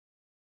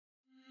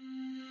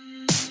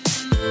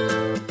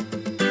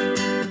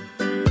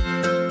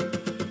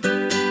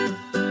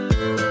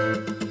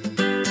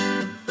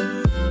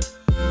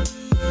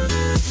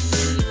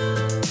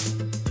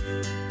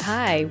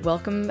and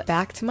welcome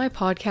back to my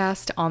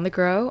podcast, On the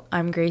Grow.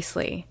 I'm Grace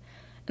Lee.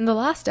 In the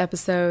last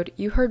episode,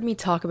 you heard me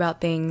talk about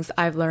things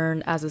I've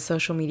learned as a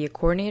social media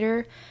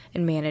coordinator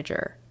and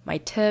manager, my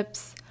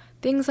tips,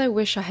 things I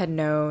wish I had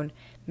known,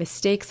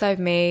 mistakes I've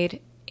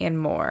made, and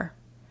more.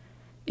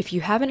 If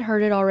you haven't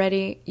heard it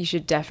already, you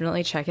should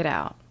definitely check it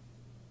out.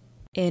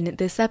 In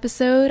this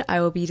episode,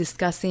 I will be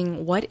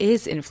discussing what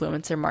is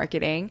influencer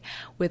marketing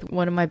with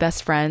one of my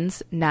best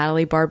friends,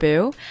 Natalie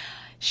Barbu.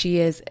 She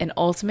is an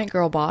ultimate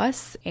girl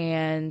boss,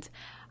 and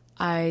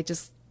I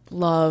just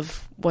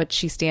love what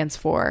she stands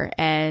for,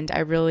 and I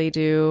really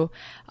do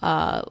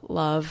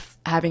love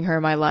having her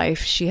in my life.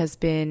 She has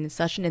been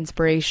such an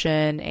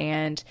inspiration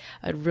and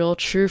a real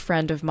true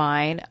friend of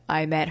mine.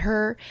 I met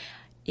her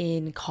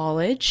in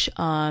college.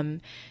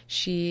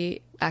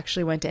 She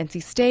actually went to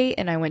NC State,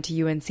 and I went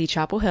to UNC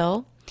Chapel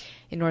Hill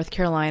in North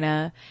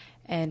Carolina.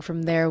 And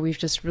from there, we've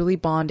just really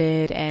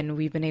bonded, and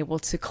we've been able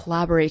to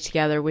collaborate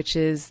together, which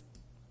is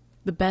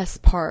the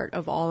best part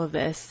of all of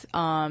this.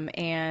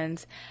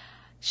 And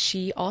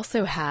she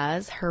also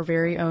has her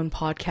very own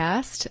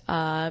podcast.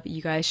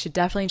 You guys should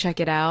definitely check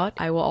it out.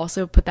 I will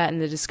also put that in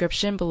the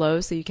description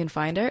below so you can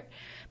find it.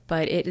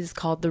 But it is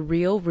called The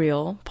Real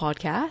Real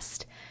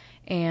Podcast.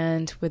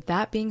 And with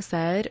that being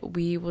said,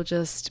 we will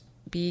just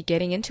be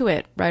getting into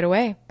it right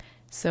away.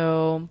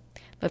 So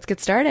let's get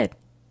started.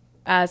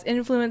 As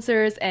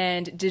influencers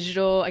and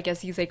digital, I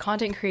guess you could say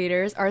content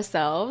creators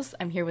ourselves,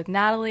 I'm here with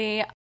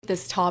Natalie.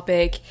 This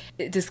topic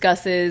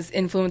discusses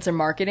influencer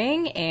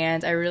marketing,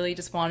 and I really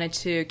just wanted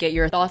to get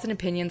your thoughts and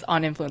opinions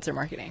on influencer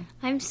marketing.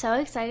 I'm so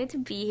excited to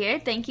be here.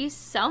 Thank you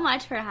so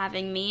much for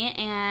having me,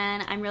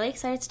 and I'm really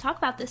excited to talk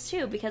about this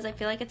too because I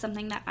feel like it's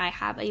something that I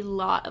have a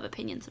lot of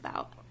opinions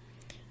about.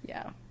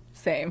 Yeah,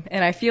 same.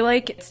 And I feel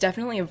like it's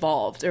definitely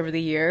evolved over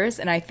the years,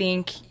 and I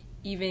think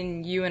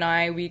even you and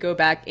I, we go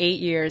back 8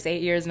 years,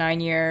 9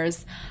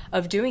 years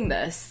of doing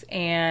this,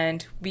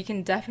 and we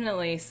can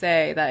definitely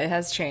say that it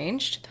has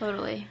changed.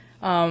 Totally.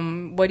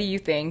 What do you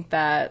think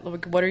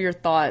what are your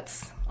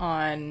thoughts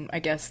on, I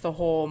guess, the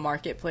whole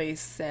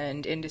marketplace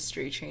and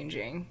industry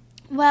changing?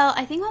 Well,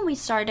 I think when we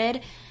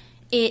started,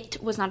 it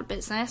was not a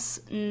business.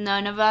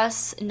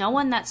 No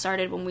one that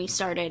started when we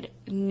started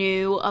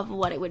knew of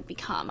what it would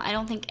become. I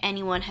don't think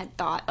anyone had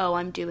thought, oh,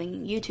 I'm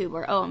doing YouTube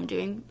or, oh, I'm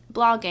doing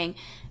blogging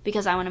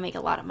because I want to make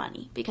a lot of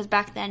money. Because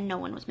back then, no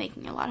one was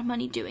making a lot of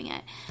money doing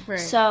it. Right.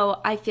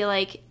 So I feel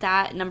like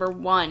that, number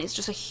one, is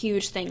just a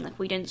huge thing. Like,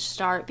 we didn't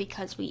start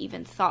because we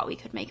even thought we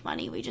could make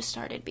money. We just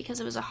started because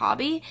it was a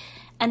hobby.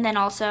 And then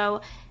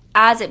also,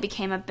 as it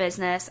became a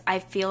business, I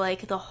feel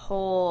like the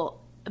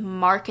whole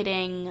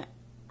marketing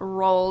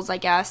roles, I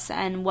guess,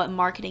 and what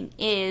marketing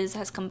is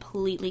has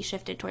completely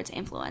shifted towards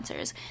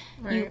influencers.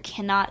 Right. You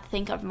cannot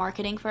think of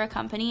marketing for a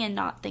company and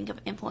not think of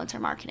influencer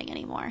marketing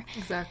anymore.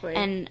 Exactly.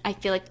 And I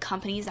feel like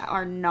companies that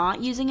are not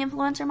using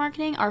influencer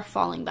marketing are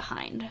falling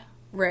behind.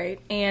 Right.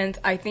 And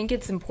I think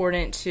it's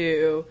important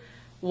to,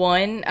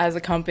 one, as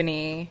a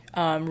company,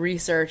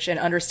 research and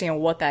understand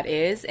what that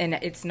is. And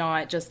it's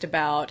not just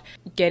about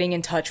getting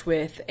in touch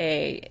with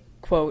a,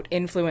 quote,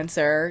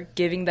 influencer,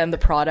 giving them the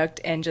product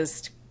and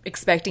just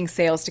expecting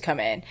sales to come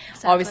in.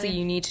 Exactly. Obviously,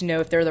 you need to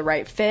know if they're the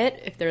right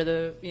fit, if they're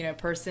the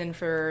person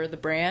for the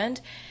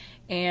brand,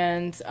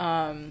 and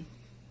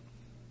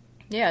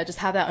just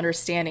have that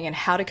understanding and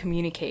how to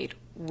communicate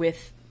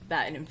with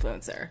that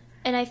influencer.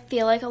 And I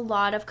feel like a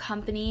lot of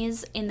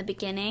companies in the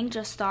beginning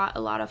just thought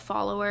a lot of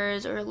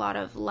followers or a lot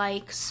of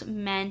likes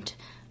meant,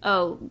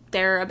 oh,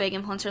 they're a big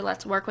influencer,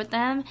 let's work with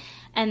them.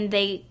 And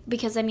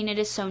because it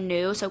is so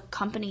new, so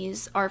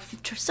companies are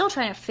still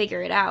trying to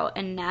figure it out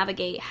and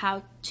navigate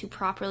how to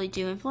properly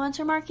do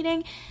influencer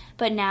marketing.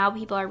 But now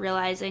people are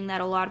realizing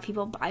that a lot of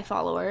people buy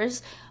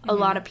followers. A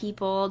lot of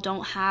people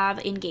don't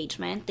have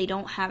engagement. They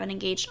don't have an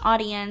engaged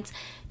audience.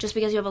 Just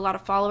because you have a lot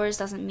of followers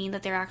doesn't mean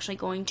that they're actually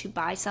going to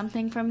buy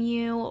something from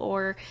you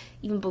or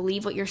even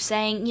believe what you're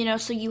saying.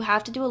 So you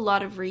have to do a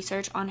lot of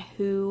research on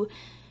who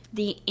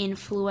the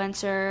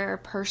influencer or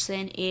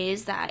person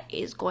is that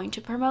is going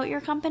to promote your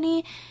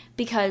company,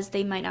 because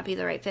they might not be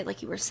the right fit,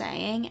 like you were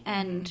saying.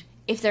 And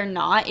if they're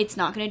not, it's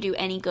not going to do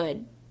any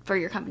good for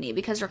your company,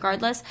 because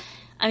regardless,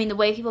 the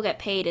way people get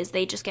paid is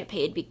they just get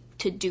paid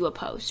to do a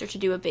post or to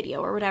do a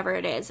video or whatever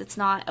it is. It's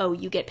not, oh,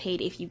 you get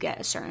paid if you get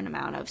a certain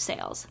amount of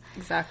sales.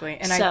 Exactly.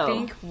 And I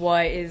think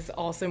what is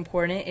also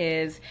important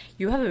is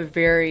you have a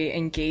very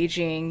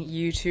engaging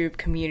YouTube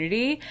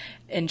community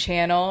and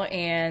channel,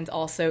 and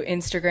also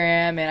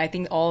Instagram, and I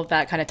think all of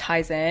that kind of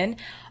ties in.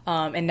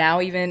 And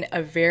now even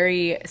a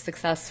very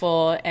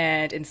successful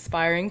and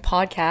inspiring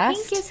podcast.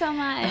 Thank you so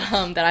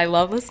much. That I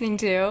love listening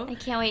to. I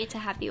can't wait to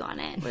have you on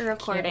it. We're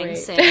recording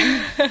soon.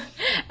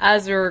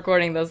 As we're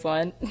recording this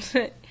one.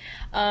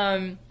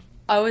 I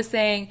was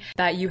saying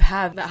that you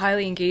have that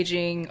highly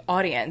engaging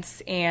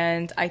audience,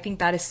 and I think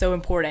that is so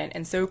important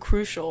and so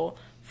crucial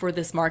for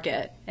this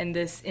market and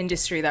this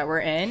industry that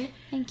we're in.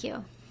 Thank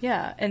you.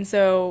 Yeah. And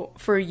so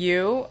for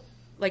you,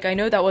 I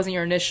know that wasn't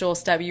your initial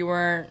step. You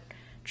weren't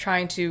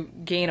trying to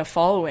gain a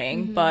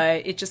following,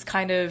 but it just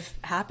kind of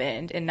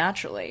happened and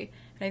naturally.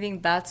 And I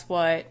think that's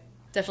what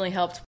definitely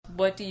helped.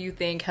 What do you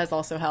think has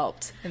also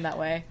helped in that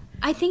way?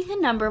 I think the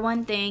number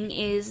one thing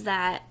is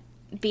that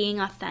being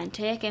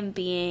authentic and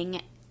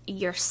being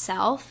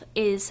yourself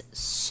is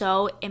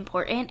so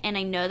important. And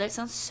I know that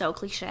sounds so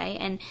cliche,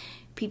 and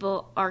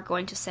people are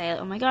going to say,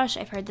 oh my gosh,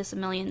 I've heard this a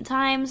million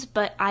times,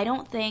 but I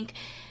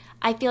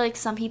feel like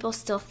some people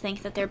still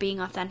think that they're being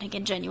authentic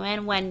and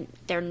genuine when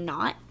they're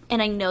not.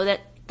 And I know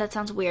that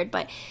sounds weird,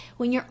 but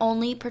when you're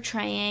only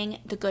portraying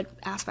the good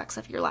aspects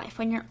of your life,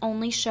 when you're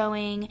only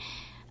showing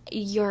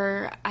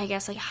your, I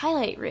guess, like,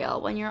 highlight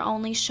reel, when you're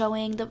only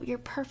showing your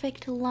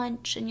perfect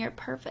lunch and your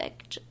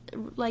perfect,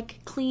 like,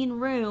 clean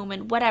room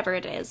and whatever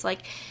it is,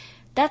 like,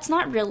 that's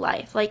not real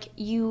life. Like,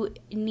 you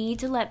need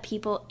to let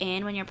people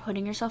in when you're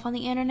putting yourself on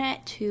the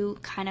internet to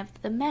kind of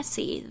the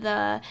messy,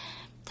 the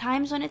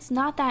times when it's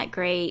not that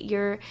great.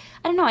 I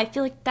don't know, I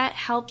feel like that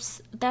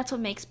helps. That's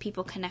what makes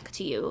people connect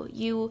to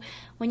you.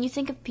 When you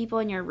think of people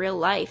in your real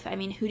life, I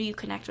mean, who do you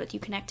connect with? You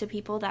connect to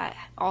people that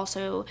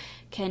also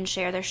can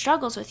share their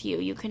struggles with you.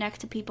 You connect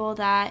to people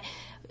that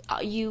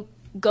you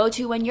go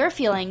to when you're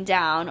feeling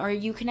down, or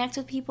you connect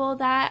with people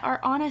that are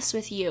honest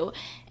with you.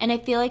 And I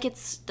feel like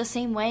it's the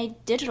same way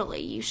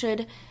digitally. You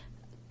should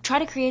try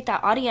to create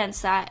that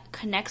audience that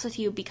connects with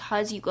you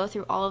because you go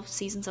through all of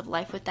seasons of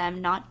life with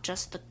them, not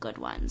just the good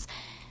ones.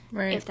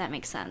 Right. If that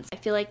makes sense. I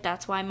feel like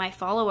that's why my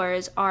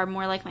followers are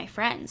more like my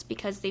friends,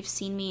 because they've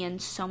seen me in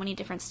so many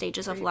different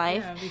stages of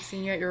life. Yeah, they've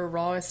seen you at your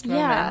rawest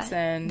moments.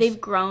 And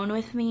they've grown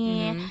with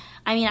me. Mm-hmm.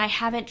 I mean, I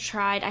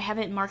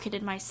haven't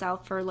marketed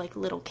myself for, like,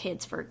 little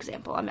kids, for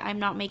example. I'm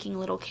not making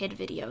little kid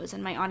videos,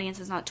 and my audience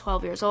is not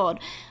 12 years old.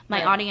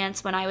 My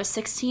audience, when I was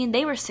 16,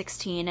 they were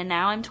 16, and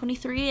now I'm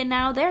 23, and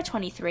now they're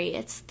 23.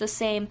 It's the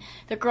same.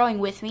 They're growing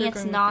with me.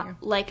 It's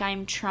not like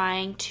I'm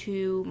trying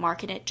to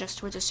market it just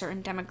towards a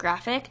certain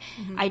demographic.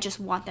 Mm-hmm. I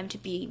just want them to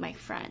be my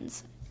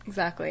friends.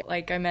 Exactly.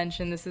 Like I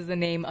mentioned, this is the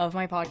name of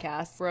my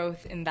podcast.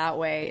 Growth in that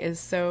way is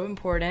so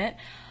important.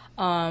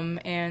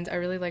 And I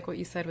really like what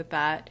you said with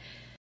that.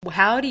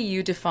 How do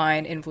you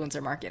define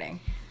influencer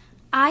marketing?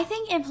 I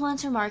think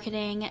influencer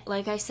marketing,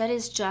 like I said,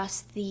 is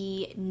just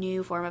the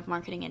new form of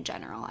marketing in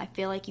general. I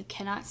feel like you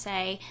cannot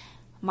say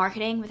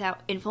marketing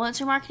without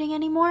influencer marketing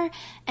anymore.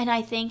 And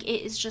I think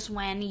it is just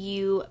when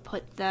you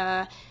put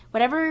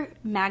whatever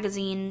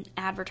magazine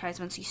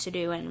advertisements used to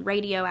do, and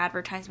radio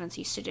advertisements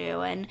used to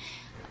do, and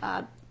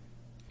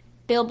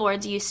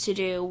billboards used to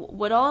do,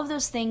 what all of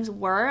those things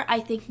were, I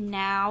think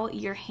now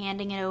you're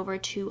handing it over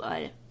to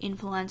an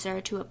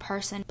influencer, to a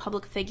person,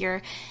 public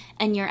figure,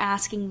 and you're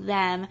asking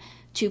them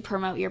to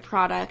promote your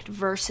product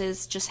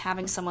versus just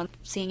having someone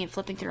seeing it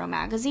flipping through a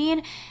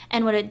magazine.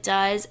 And what it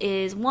does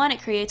is, one,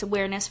 it creates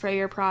awareness for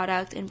your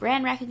product and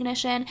brand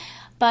recognition,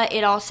 but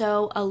it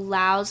also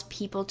allows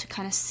people to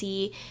kind of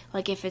see,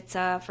 like, if it's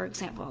for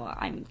example,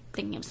 I'm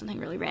thinking of something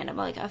really random,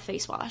 like a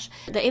face wash.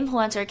 The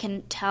influencer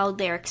can tell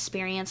their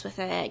experience with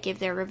it, give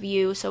their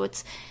review, so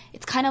it's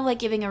kind of like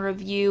giving a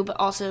review, but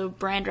also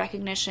brand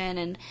recognition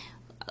and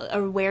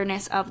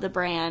awareness of the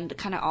brand,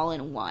 kind of all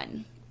in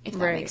one, if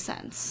that makes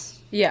sense.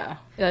 Yeah,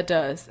 that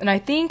does. And I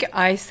think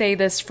I say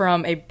this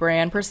from a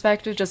brand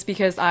perspective just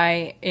because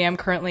I am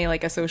currently,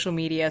 like, a social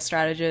media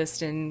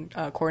strategist and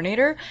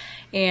coordinator.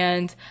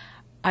 And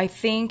I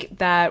think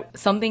that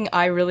something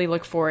I really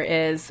look for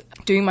is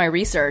doing my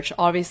research.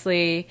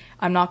 Obviously,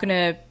 I'm not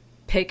going to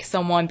pick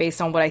someone based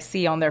on what I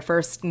see on their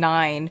first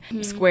 9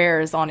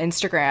 squares on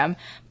Instagram,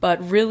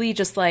 but really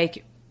just,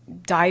 like,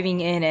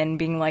 diving in and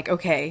being like,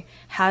 okay,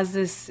 has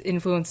this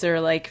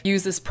influencer, like,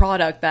 used this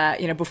product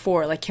that,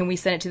 before? Like, can we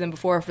send it to them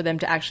before for them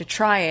to actually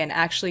try it and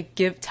actually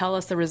tell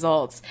us the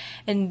results?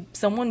 And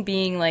someone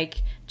being,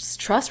 like, just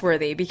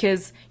trustworthy,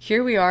 because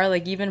here we are,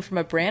 like, even from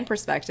a brand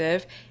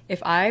perspective,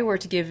 if I were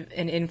to give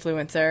an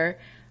influencer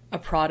a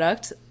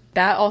product,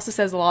 that also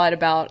says a lot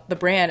about the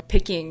brand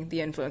picking the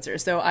influencer.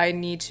 So I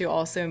need to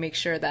also make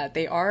sure that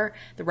they are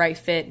the right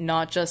fit,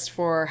 not just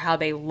for how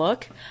they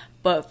look,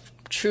 but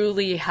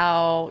truly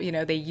how,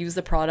 they use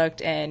the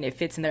product and it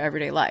fits in their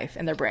everyday life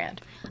and their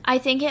brand. I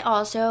think it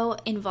also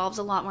involves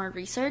a lot more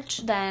research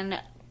than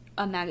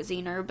a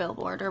magazine or a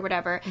billboard or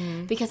whatever,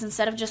 because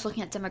instead of just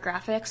looking at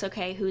demographics,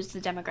 okay, who's the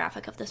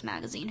demographic of this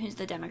magazine? Who's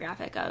the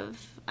demographic of,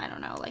 I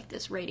don't know, like,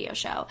 this radio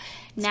show?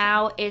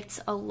 Now it's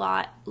a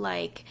lot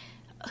like,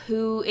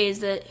 who is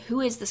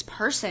this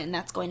person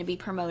that's going to be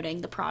promoting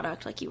the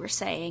product, like you were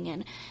saying,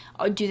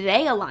 and do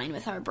they align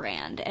with our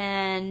brand?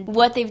 And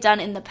what they've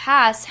done in the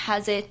past,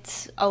 has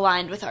it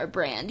aligned with our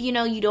brand?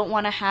 You don't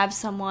want to have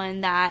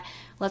someone that,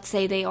 let's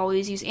say, they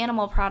always use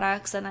animal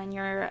products, and then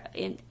you're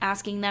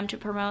asking them to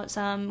promote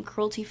some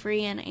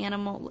cruelty-free and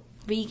animal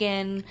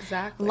vegan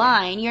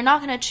line. You're not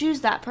going to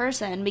choose that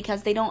person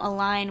because they don't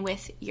align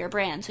with your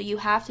brand. So you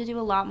have to do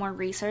a lot more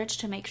research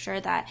to make sure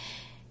that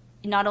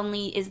not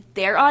only is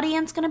their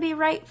audience going to be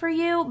right for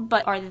you,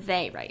 but are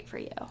they right for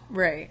you?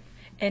 Right.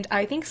 And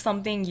I think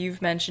something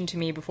you've mentioned to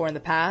me before in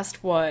the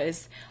past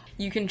was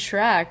you can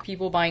track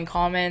people buying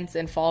comments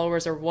and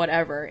followers or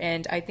whatever.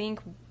 And I think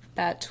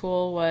that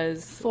tool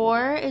was...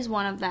 Four is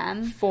one of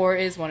them. Four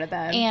is one of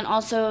them. And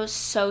also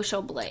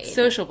Social Blade.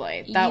 Social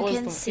Blade. That was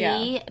you can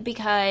see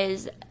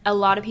because a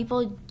lot of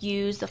people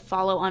use the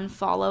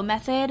follow-unfollow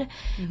method,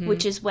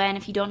 which is when,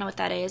 if you don't know what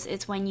that is,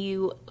 it's when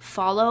you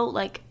follow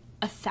like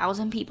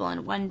 1,000 people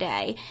in one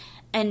day,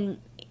 and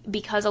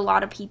because a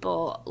lot of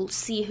people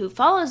see who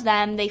follows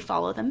them, they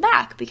follow them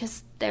back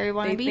because they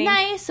want to be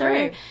nice, or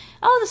right.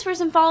 Oh, this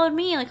person followed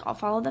me, like I'll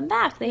follow them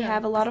back. They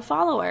have a lot of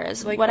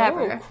followers, like,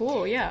 whatever. Oh,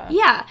 cool, yeah.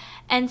 Yeah,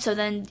 and so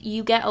then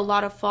you get a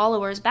lot of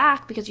followers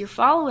back because you're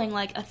following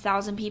like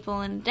 1,000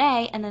 people in a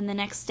day, and then the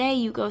next day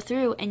you go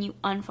through and you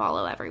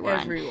unfollow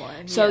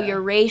everyone. So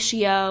your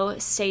ratio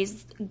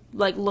stays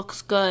like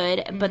looks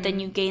good, but then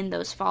you gain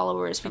those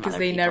followers from because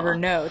other they people. never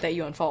know that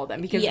you unfollow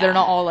them because they're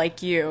not all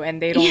like you,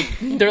 and they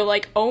don't. They're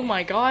like, oh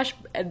my gosh,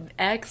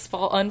 X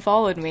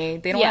unfollowed me.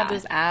 They don't have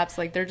those apps.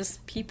 Like they're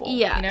just people.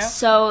 Yeah. You know?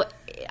 So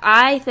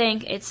I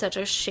think it's such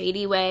a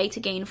shady way to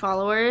gain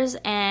followers,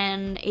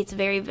 and it's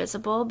very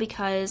visible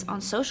because on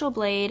Social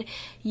Blade,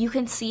 you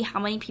can see how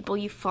many people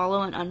you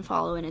follow and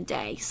unfollow in a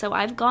day. So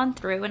I've gone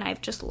through and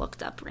I've just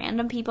looked up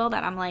random people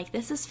that I'm like,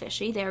 this is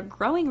fishy. They're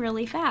growing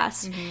really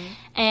fast.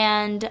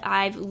 And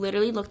I've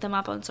literally looked them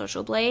up on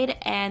Social Blade,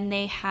 and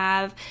they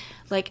have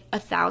like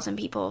 1,000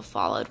 people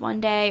followed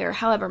one day, or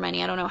however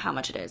many, I don't know how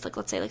much it is, like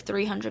let's say like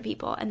 300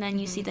 people, and then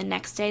you see the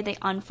next day they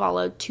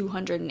unfollowed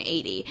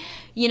 280,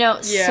 you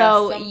know,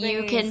 so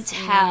you can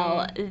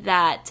tell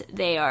that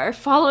they are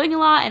following a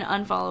lot and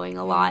unfollowing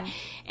a lot,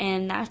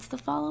 and that's the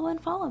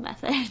follow-unfollow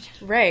method.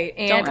 Right.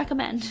 And don't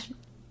recommend.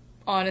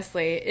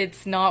 Honestly,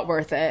 it's not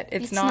worth it.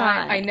 It's not.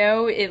 I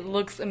know it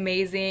looks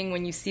amazing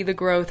when you see the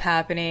growth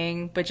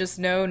happening, but just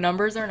know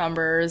numbers are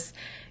numbers.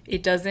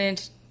 It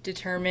doesn't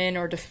determine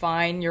or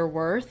define your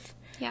worth.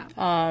 Yeah.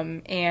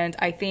 And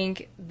I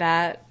think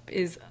that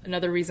is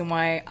another reason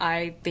why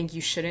I think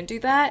you shouldn't do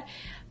that,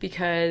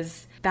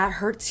 because that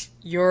hurts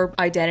your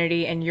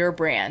identity and your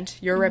brand,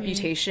 your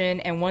reputation.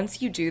 And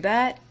once you do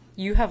that,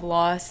 you have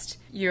lost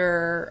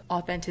your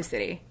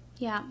authenticity.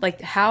 Yeah.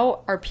 Like,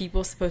 how are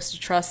people supposed to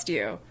trust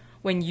you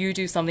when you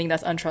do something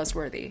that's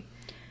untrustworthy?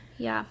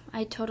 Yeah,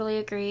 I totally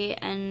agree.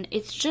 And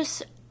it's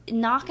just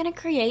not going to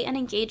create an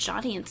engaged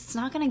audience. It's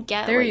not going to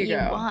get what you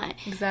want.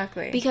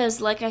 Exactly. Because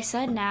like I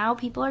said, now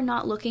people are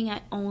not looking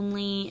at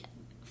only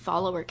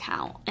follower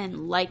count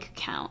and like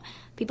count.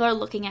 People are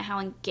looking at how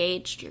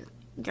engaged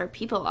your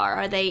people are.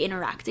 Are they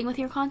interacting with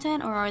your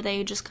content, or are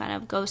they just kind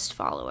of ghost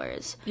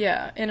followers?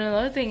 Yeah. And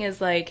another thing is,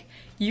 like,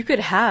 you could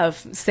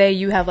have, say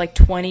you have like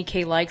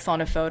 20K likes on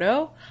a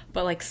photo,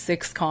 but like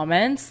 6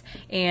 comments,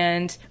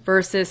 and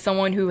versus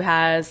someone who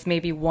has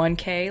maybe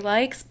 1K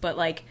likes, but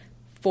like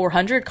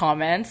 400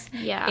 comments.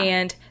 Yeah.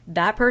 And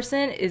that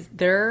person is,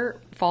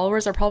 their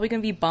followers are probably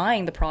going to be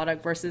buying the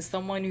product versus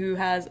someone who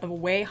has a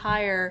way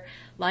higher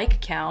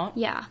like count.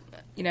 Yeah.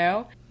 You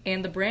know?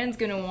 And the brand's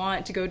going to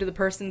want to go to the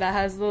person that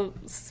has the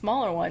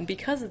smaller one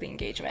because of the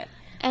engagement.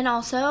 And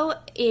also,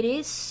 it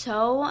is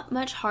so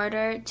much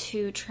harder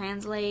to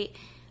translate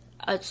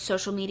a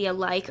social media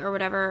like or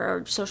whatever,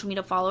 or social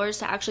media followers,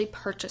 to actually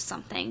purchase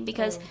something,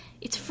 because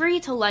it's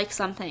free to like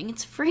something.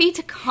 It's free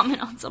to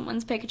comment on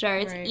someone's picture.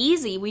 It's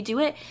easy. We do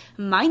it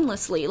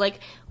mindlessly.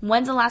 Like,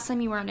 when's the last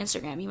time you were on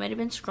Instagram? You might have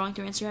been scrolling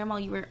through Instagram while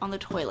you were on the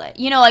toilet.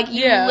 You know, like,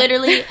 you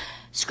literally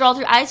scroll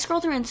through. I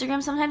scroll through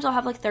Instagram sometimes. I'll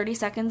have like 30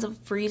 seconds of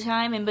free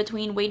time in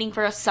between waiting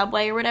for a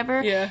subway or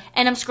whatever. Yeah.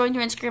 And I'm scrolling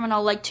through Instagram and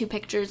I'll like 2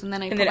 pictures and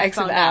then I put my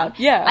phone down.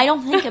 Yeah. I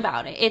don't think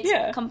about it.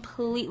 It's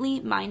completely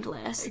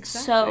mindless.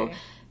 Exactly. So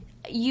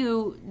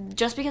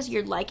just because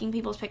you're liking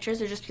people's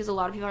pictures, or just because a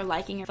lot of people are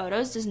liking your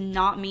photos, does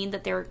not mean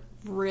that they're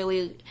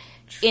really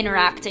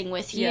interacting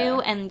with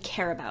you and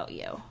care about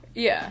you.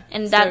 Yeah.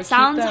 And that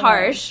sounds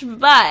harsh,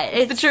 but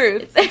it's the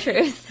truth. It's the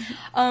truth.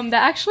 That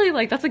actually,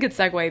 like, that's a good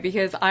segue,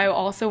 because I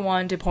also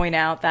wanted to point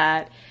out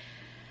that,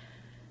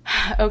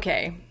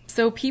 okay,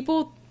 so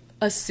people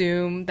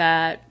assume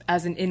that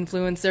as an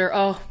influencer,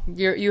 oh,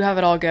 you have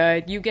it all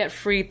good. You get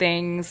free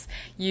things.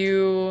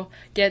 You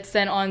get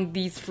sent on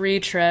these free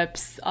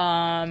trips.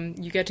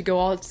 You get to go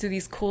all to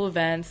these cool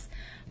events.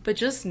 But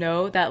just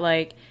know that,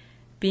 like,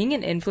 being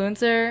an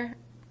influencer,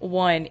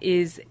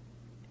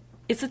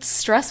 it's a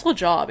stressful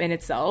job in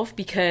itself,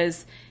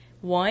 because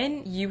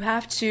one, you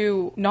have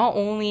to not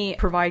only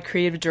provide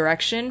creative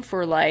direction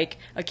for like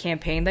a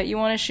campaign that you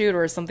want to shoot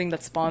or something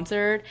that's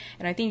sponsored,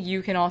 and I think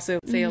you can also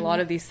say a lot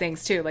of these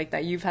things too, like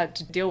that you've had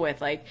to deal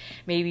with, like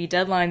maybe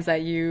deadlines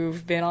that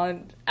you've been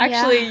on.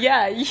 Actually,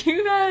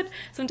 you've had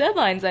some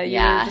deadlines that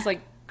you're just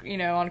like, you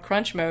know, on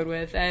crunch mode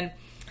with, and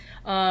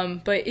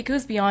but it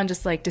goes beyond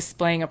just like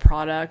displaying a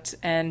product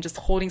and just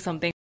holding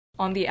something.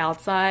 On the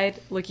outside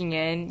looking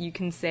in, you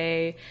can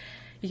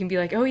be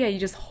like, oh yeah, you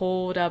just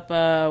hold up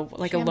a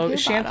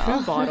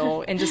shampoo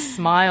bottle and just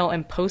smile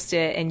and post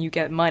it and you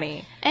get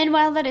money. And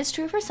while that is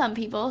true for some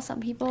people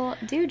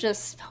do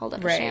just hold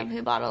up a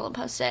shampoo bottle and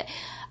post it.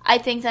 I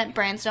think that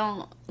brands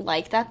don't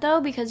like that though,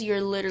 because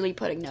you're literally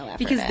putting no effort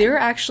because they're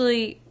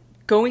actually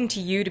going to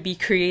you to be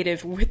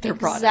creative with their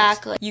product.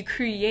 Exactly. You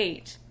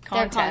create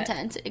content. Their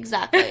content,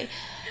 exactly.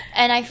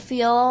 And I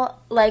feel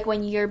like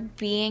when you're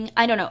being,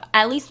 I don't know,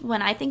 at least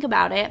when I think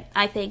about it,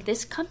 I think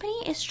this company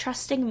is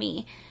trusting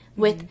me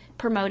with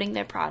promoting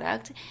their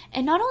product.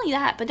 And not only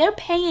that, but they're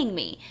paying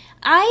me.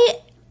 I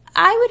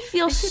would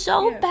feel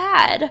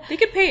bad. They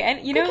could pay, pay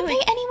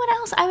anyone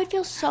else. I would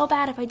feel so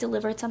bad if I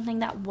delivered something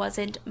that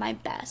wasn't my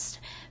best,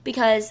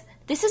 because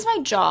this is my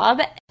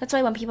job. That's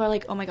why when people are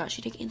like, oh my gosh,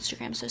 you take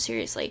Instagram so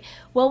seriously.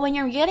 Well, when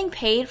you're getting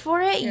paid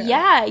for it,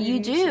 you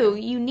do.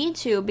 You need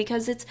to,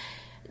 because it's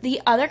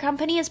the other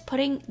company is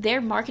putting their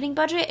marketing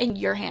budget in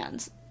your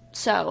hands.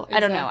 So, I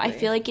don't know. I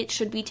feel like it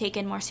should be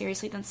taken more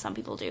seriously than some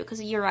people do.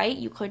 Because you're right,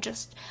 you could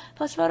just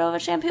post a photo of a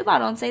shampoo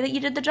bottle and say that you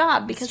did the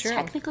job. Because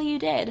technically you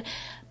did.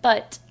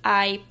 But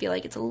I feel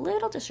like it's a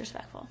little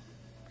disrespectful.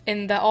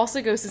 And that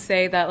also goes to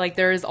say that, like,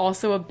 there is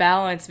also a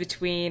balance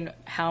between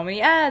how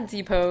many ads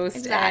you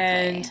post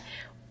and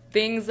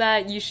things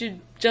that you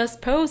should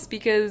just post,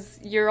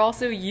 because you're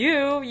also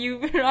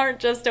you aren't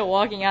just a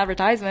walking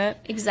advertisement.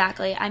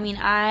 Exactly. I mean,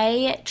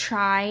 I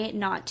try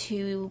not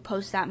to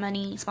post that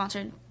many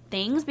sponsored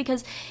things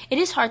because it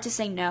is hard to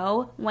say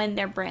no when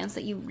they're brands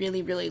that you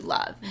really, really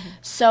love.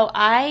 So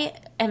I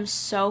am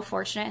so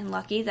fortunate and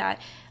lucky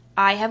that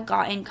I have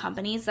gotten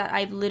companies that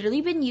I've literally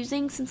been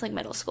using since like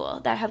middle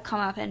school that have come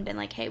up and been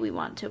like, hey, we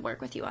want to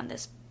work with you on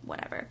this,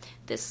 whatever,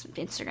 this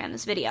Instagram,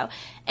 this video.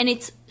 And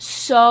it's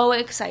so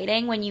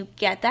exciting when you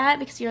get that,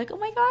 because you're like, oh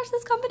my gosh,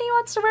 this company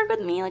wants to work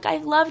with me. Like,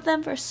 I've loved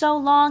them for so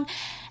long.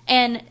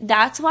 And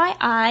that's why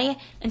I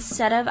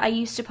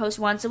used to post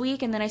once a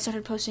week, and then I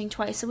started posting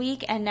twice a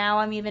week, and now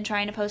I'm even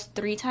trying to post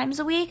 3 times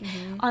a week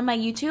on my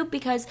YouTube,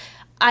 because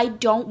I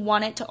don't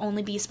want it to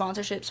only be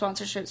sponsorship.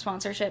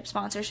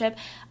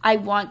 I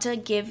want to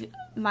give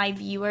my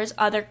viewers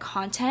other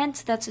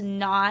content that's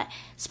not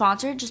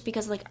sponsored, just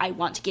because, like, I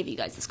want to give you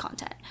guys this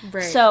content.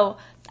 Right. So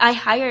I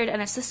hired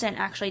an assistant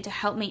actually to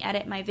help me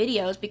edit my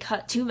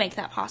videos to make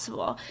that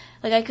possible.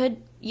 Like, I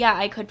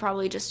could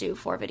probably just do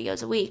 4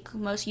 videos a week.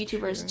 Most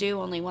YouTubers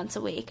do only once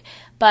a week.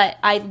 But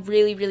I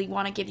really, really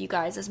want to give you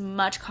guys as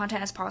much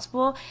content as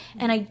possible.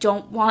 And I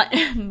don't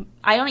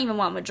even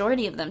want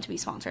majority of them to be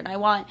sponsored. I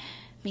want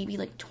maybe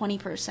like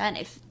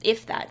 20%,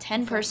 if that,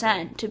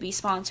 10% to be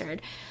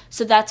sponsored.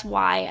 So that's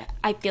why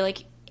I feel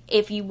like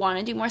if you want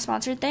to do more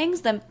sponsored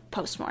things, then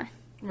post more.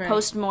 Right.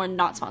 Post more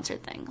not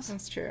sponsored things.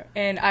 That's true.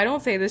 And I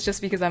don't say this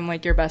just because I'm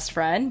like your best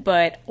friend,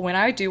 but when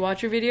I do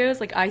watch your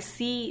videos, like, I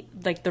see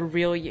like the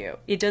real you.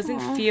 It doesn't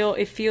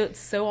it feels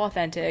so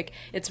authentic.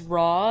 It's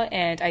raw,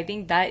 and I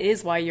think that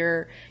is why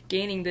you're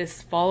gaining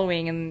this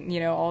following and, you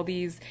know, all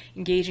these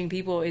engaging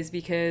people, is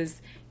because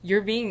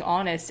you're being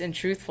honest and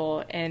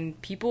truthful, and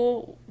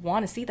people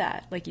want to see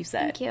that, like you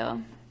said. Thank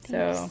you.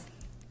 So,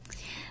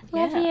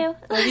 love you.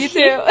 Love you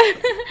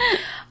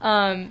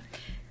too.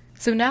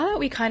 So now that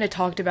we kind of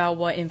talked about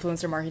what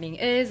influencer marketing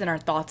is and our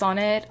thoughts on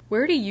it,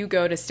 where do you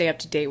go to stay up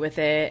to date with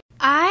it?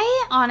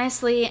 I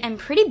honestly am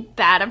pretty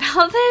bad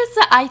about this.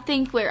 I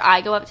think where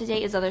I go up to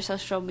date is other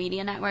social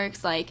media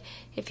networks. Like,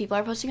 if people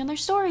are posting on their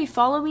story,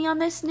 follow me on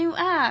this new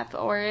app,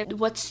 or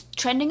what's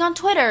trending on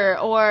Twitter.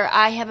 Or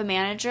I have a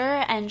manager,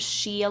 and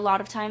she a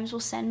lot of times will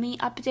send me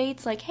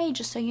updates like, hey,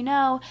 just so you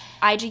know,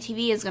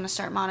 IGTV is going to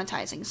start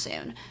monetizing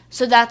soon.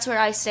 So that's where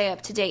I stay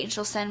up to date, and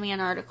she'll send me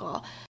an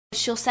article.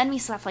 She'll send me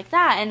stuff like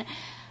that, and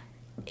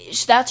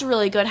that's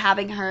really good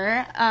having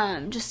her,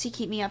 just to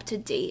keep me up to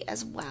date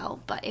as well.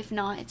 But if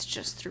not, it's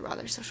just through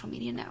other social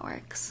media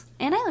networks.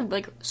 And I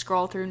like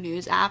scroll through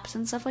news apps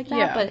and stuff like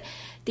that, but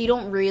they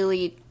don't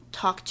really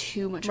talk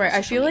too much about social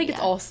I feel media. like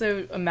it's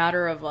also a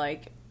matter of,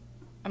 like,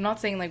 I'm not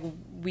saying like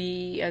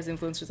we as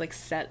influencers like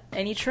set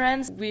any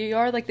trends. We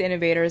are like the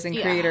innovators and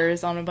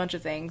creators on a bunch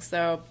of things.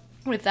 So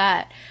with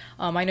that,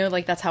 I know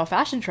like that's how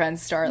fashion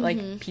trends start.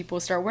 Like, people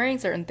start wearing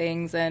certain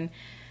things, and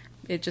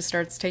it just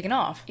starts taking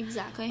off.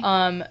 Exactly.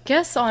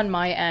 Guess on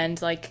my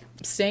end, like,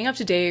 staying up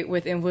to date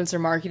with influencer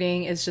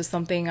marketing is just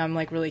something I'm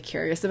like really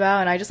curious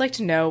about, and I just like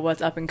to know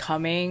what's up and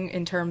coming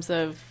in terms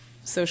of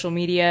social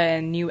media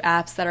and new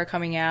apps that are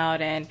coming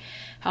out, and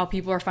how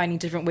people are finding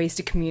different ways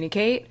to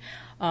communicate.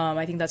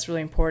 I think that's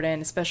really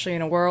important, especially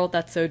in a world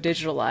that's so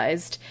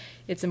digitalized.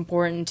 It's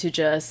important to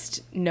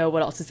just know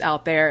what else is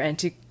out there, and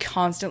to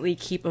constantly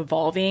keep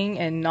evolving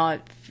and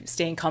not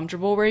staying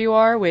comfortable where you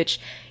are, which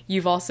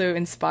you've also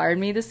inspired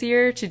me this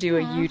year to do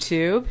a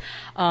YouTube.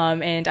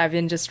 And I've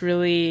been just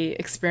really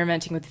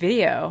experimenting with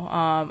video.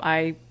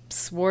 I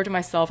swore to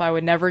myself I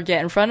would never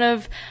get in front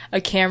of a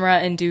camera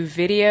and do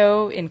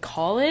video in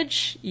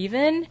college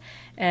even.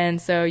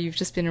 And so you've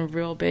just been a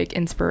real big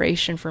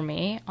inspiration for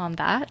me on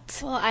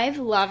that. Well, I've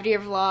loved your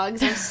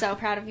vlogs. I'm so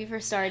proud of you for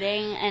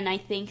starting. And I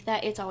think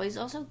that it's always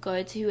also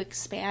good to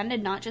expand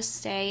and not just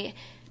stay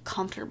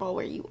comfortable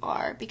where you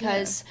are,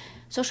 because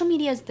social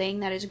media is a thing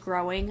that is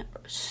growing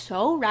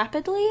so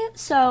rapidly.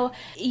 So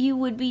you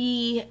would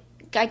be,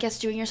 I guess,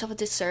 doing yourself a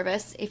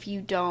disservice if you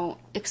don't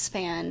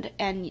expand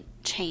and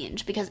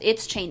change, because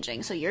it's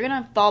changing. So you're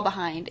going to fall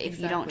behind if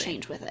you don't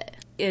change with it.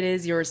 It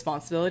is your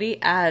responsibility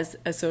as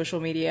a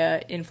social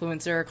media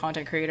influencer,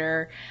 content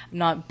creator. I'm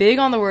not big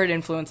on the word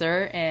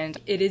influencer, and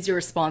it is your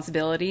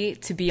responsibility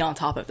to be on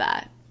top of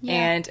that.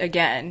 And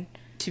again,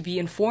 to be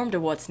informed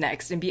of what's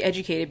next and be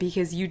educated,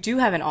 because you do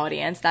have an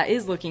audience that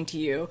is looking to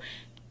you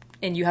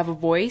and you have a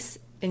voice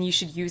and you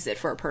should use it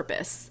for a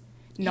purpose,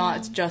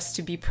 not just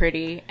to be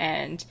pretty.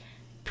 And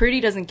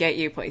pretty doesn't get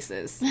you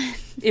places.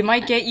 It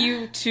might get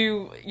you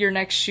to your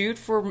next shoot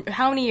for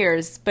how many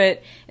years,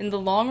 but in the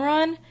long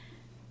run,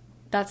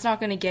 that's not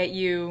going to get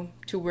you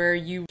to where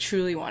you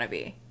truly want to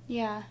be.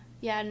 Yeah.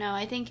 Yeah, no,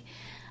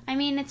 I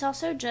mean, it's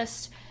also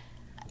just,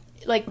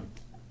 like,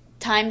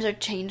 times are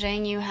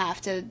changing. You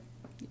have to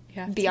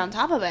be on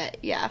top of it.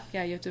 Yeah.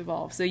 Yeah, you have to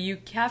evolve. So you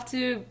have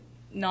to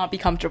not be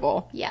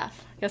comfortable. Yeah.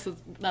 I guess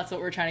that's what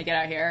we're trying to get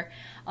out here.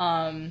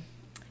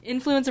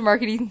 Influencer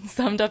marketing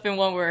summed up in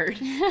one word,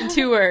 in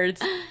 2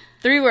 words,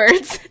 3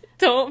 words.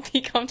 Don't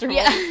be comfortable.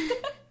 Yeah.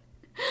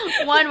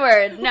 1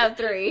 word. No,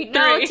 3.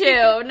 No,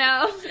 2.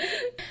 No.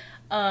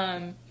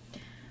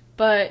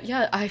 But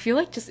yeah, I feel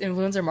like just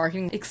influencer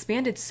marketing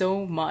expanded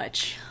so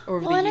much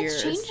over the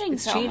years.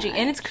 It's changing much.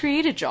 And it's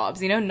created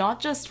jobs, not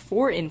just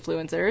for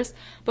influencers,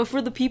 but for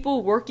the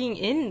people working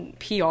in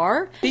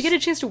PR. They get a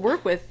chance to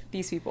work with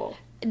these people.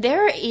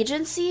 There are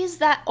agencies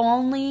that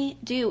only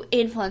do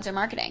influencer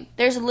marketing.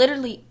 There's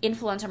literally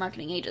influencer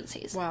marketing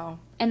agencies. Wow.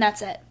 And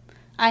that's it.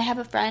 I have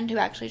a friend who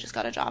actually just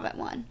got a job at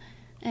one.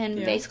 And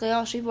basically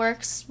all she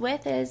works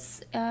with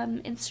is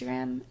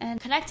Instagram and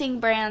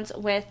connecting brands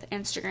with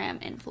Instagram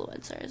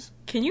influencers.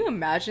 Can you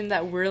imagine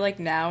that we're, like,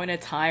 now in a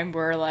time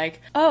where, like,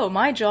 oh,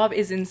 my job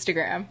is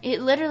Instagram?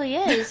 It literally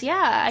is,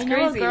 yeah. I know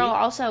crazy. a girl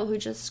also who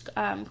just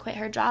quit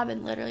her job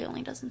and literally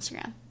only does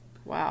Instagram.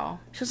 Wow.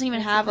 She doesn't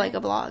even have, like,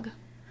 a blog.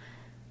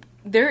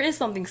 There is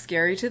something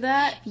scary to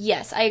that.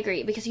 Yes, I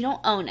agree, because you don't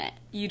own it.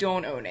 You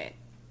don't own it.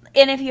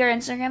 And if your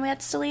Instagram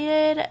gets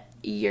deleted,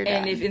 you're done.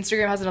 And if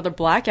Instagram has another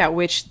blackout,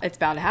 which it's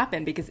bound to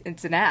happen because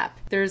it's an app,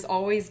 there's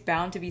always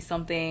bound to be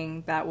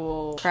something that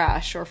will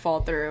crash or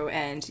fall through,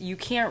 and you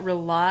can't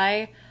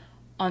rely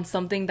on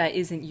something that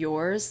isn't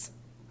yours.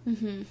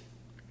 Mm-hmm.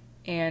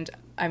 And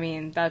I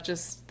mean, that's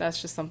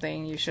just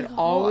something you should a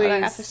always. whole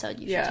other episode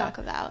you should talk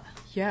about.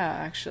 Yeah,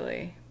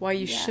 actually, why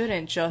you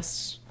shouldn't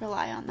just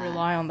rely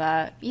on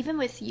that. Even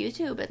with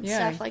YouTube and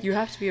stuff, like, you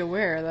have to be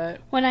aware that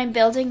when I'm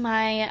building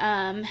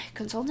my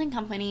consulting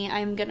company,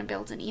 I'm gonna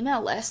build an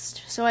email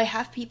list so I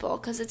have people,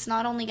 because it's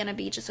not only gonna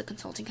be just a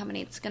consulting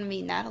company, it's gonna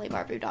be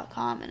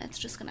NatalieBarbu.com, and it's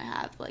just gonna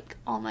have, like,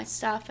 all my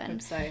stuff and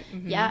website.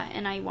 Mm-hmm. Yeah,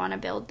 and I want to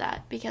build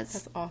that because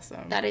that's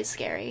awesome. That is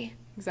scary.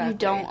 Exactly. I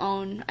don't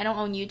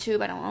own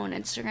YouTube, I don't own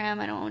Instagram,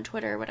 I don't own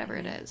Twitter, whatever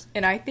it is.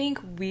 And I think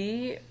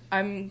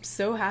I'm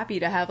so happy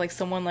to have, like,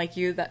 someone like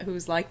you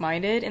who's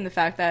like-minded in the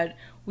fact that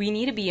we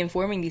need to be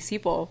informing these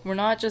people. We're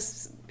not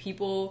just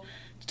people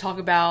to talk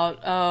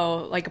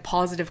about, like, a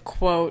positive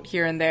quote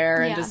here and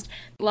there and just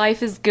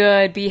life is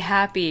good, be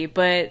happy.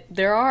 But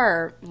there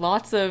are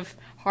lots of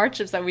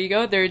hardships that we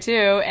go through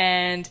too.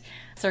 And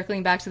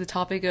circling back to the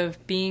topic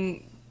of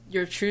being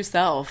your true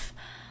self,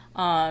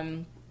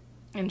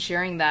 and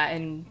sharing that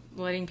and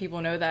letting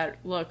people know that,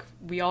 look,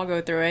 we all go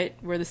through it.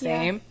 We're the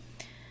same.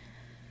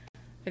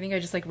 I think I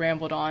just, like,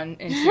 rambled on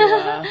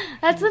into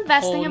That's the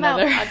best thing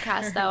about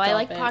podcasts, though. I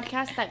like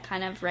podcasts that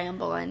kind of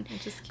ramble and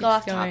just go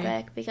off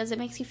topic, because it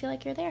makes you feel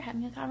like you're there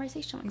having a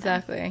conversation with them.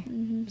 Exactly.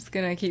 I'm just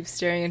gonna keep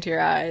staring into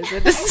your eyes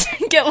and just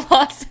get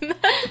lost in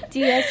that. Do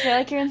you guys feel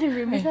like you're in the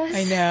room with us?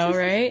 I know,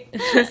 right?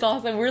 It's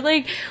awesome.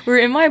 We're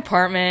in my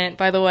apartment,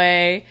 by the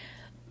way,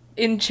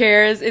 in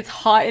chairs. It's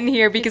hot in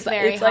here because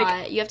it's hot.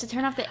 Like, you have to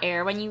turn off the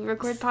air when you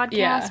record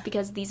podcasts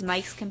because these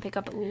mics can pick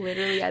up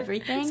literally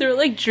everything. So we're,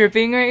 like,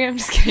 dripping right now. I'm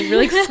just kidding. We're,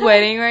 like,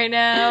 sweating right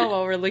now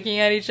while we're looking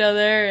at each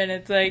other, and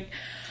it's like,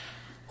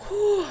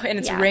 whew, and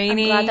it's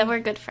raining. I'm glad that we're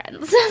good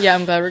friends. Yeah,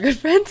 I'm glad we're good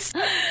friends.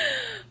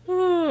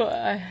 Ooh,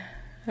 I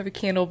have a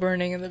candle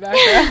burning in the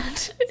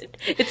background.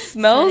 It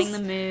smells.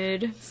 Setting the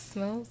mood. It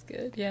smells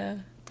good. Yeah.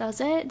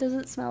 Does it? Does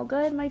it smell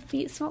good? My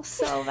feet smell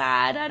so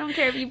bad. I don't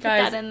care if you put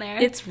that in there.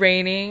 It's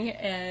raining,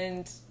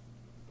 and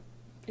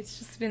it's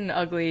just been an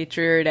ugly,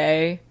 dreary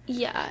day.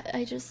 Yeah,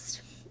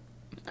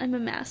 I'm a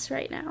mess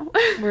right now.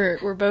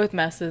 We're both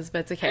messes,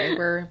 but it's okay.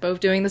 We're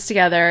both doing this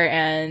together,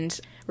 and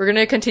we're going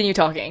to continue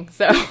talking.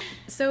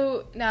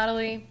 So,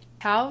 Natalie,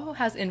 how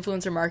has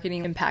influencer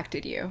marketing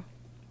impacted you?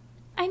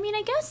 I mean,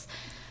 I guess,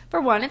 for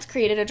one, it's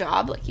created a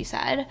job, like you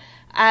said.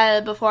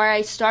 Before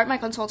I start my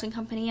consulting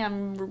company,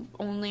 I'm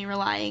only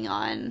relying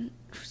on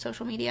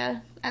social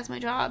media as my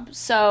job.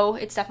 So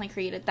it's definitely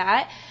created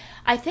that.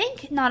 I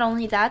think not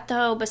only that,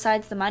 though,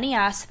 besides the money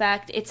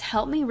aspect, it's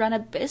helped me run a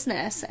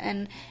business.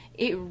 And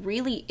it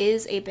really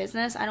is a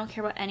business. I don't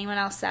care what anyone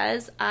else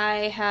says.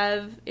 I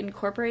have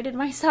incorporated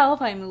myself.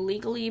 I'm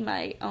legally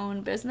my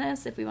own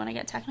business, if we want to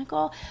get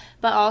technical.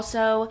 But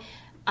also,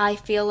 I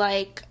feel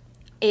like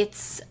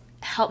it's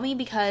helped me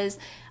because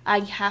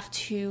I have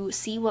to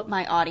see what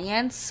my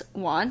audience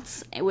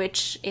wants,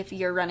 which, if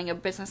you're running a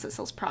business that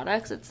sells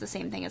products, it's the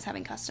same thing as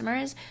having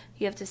customers.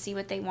 You have to see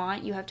what they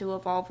want. You have to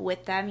evolve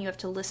with them. You have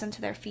to listen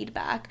to their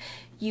feedback.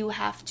 You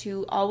have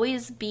to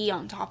always be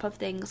on top of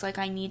things. Like,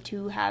 I need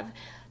to have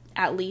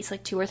at least,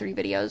 like, 2 or 3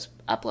 videos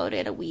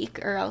uploaded a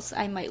week, or else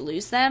I might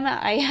lose them.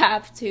 I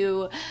have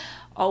to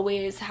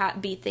always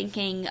be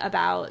thinking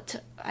about,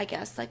 I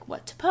guess, like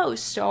what to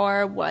post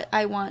or what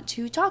I want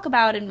to talk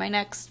about in my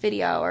next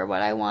video or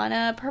what I want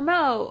to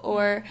promote,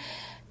 or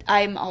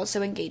I'm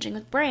also engaging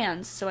with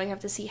brands, so I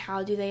have to see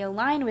how do they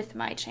align with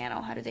my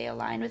channel, how do they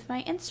align with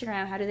my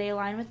Instagram, how do they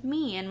align with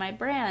me and my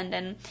brand,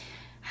 and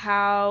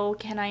how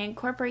can I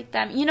incorporate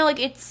them? You know, like,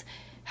 it's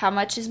how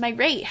much is my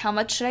rate? How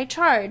much should I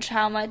charge?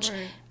 How much?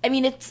 Right. I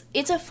mean,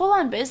 it's a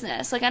full-on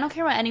business. Like, I don't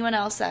care what anyone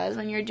else says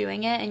when you're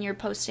doing it and you're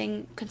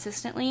posting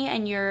consistently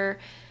and you're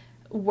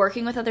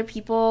working with other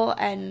people,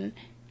 and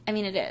I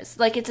mean, it is.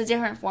 Like, it's a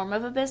different form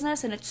of a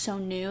business, and it's so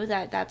new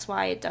that's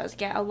why it does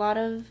get a lot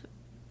of,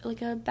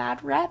 like, a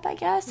bad rep, I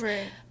guess.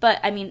 Right. But,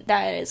 I mean,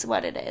 that is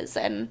what it is.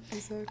 And,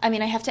 exactly. I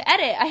mean, I have to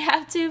edit. I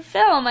have to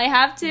film. I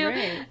have to...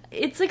 Right.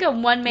 It's like a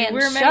one-man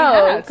show.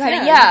 Hats.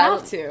 Yeah, you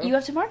have to. You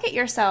have to market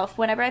yourself.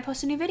 Whenever I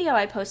post a new video,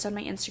 I post on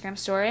my Instagram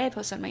story. I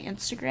post on my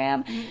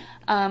Instagram.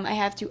 Mm-hmm. I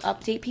have to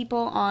update people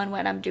on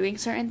when I'm doing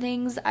certain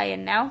things. I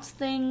announce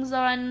things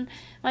on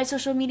my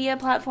social media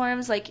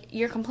platforms. Like,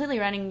 you're completely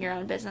running your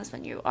own business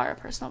when you are a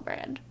personal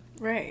brand.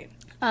 Right.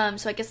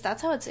 So I guess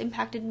that's how it's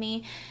impacted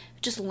me.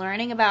 Just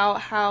learning about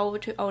how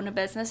to own a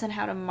business and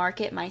how to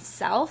market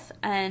myself,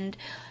 and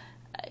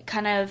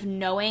kind of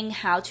knowing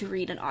how to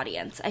read an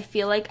audience. I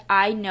feel like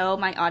I know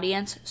my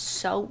audience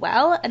so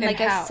well, and like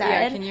how? I said...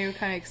 Yeah, can you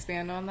kind of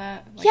expand on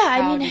that? Like,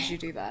 yeah, how I mean... did you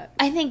do that?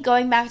 I think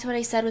going back to what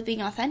I said with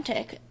being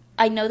authentic,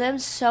 I know them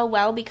so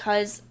well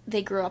because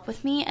they grew up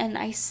with me, and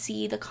I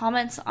see the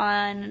comments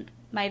on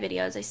my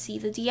videos. I see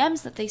the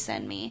DMs that they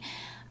send me.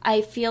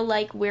 I feel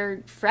like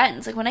we're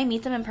friends. Like, when I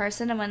meet them in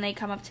person and when they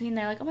come up to me and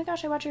they're like, oh my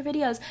gosh, I watch your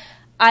videos,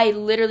 I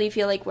literally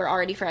feel like we're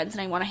already friends,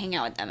 and I want to hang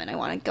out with them, and I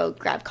want to go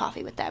grab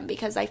coffee with them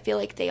because I feel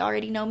like they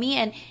already know me.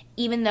 And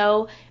even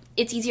though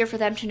it's easier for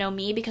them to know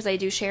me because I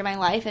do share my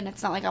life and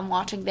it's not like I'm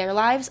watching their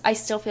lives, I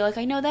still feel like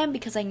I know them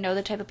because I know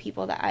the type of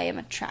people that I am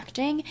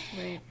attracting.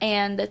 Right.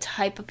 And the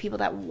type of people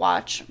that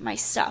watch my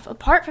stuff.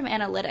 Apart from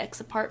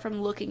analytics, apart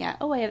from looking at,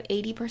 oh, I have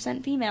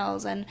 80%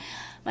 females and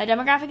my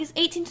demographic is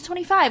 18 to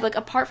 25. Like,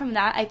 apart from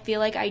that, I feel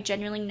like I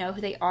genuinely know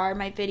who they are.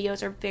 My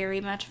videos are very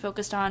much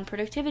focused on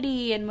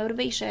productivity and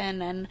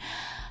motivation and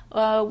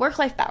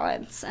work-life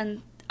balance.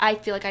 And I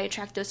feel like I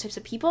attract those types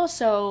of people,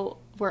 so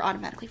we're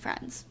automatically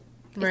friends.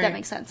 If that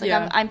makes sense. Like,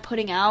 yeah. I'm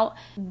putting out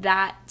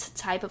that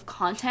type of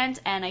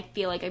content, and I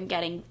feel like I'm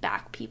getting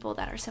back people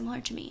that are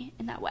similar to me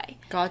in that way.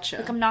 Gotcha.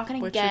 Like, I'm not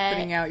going to get... What you're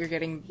putting out, you're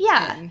getting...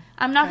 Yeah.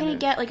 I'm not going to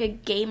get, like, a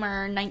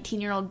gamer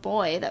 19-year-old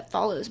boy that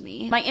follows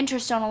me. My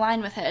interests don't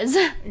align with his.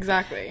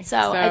 Exactly.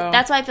 So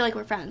that's why I feel like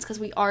we're friends, because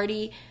we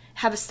already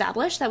have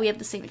established that we have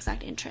the same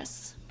exact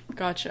interests.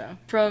 Gotcha.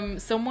 From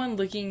someone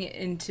looking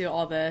into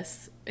all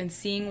this and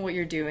seeing what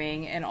you're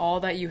doing and all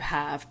that you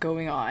have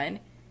going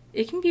on,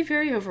 it can be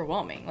very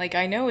overwhelming. Like,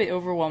 I know it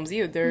overwhelms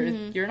you.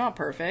 You're not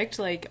perfect.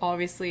 Like,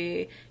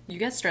 obviously, you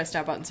get stressed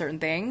out about certain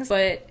things.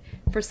 But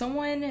for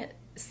someone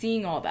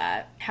seeing all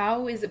that,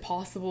 how is it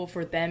possible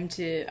for them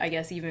to, I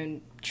guess,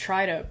 even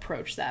try to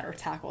approach that or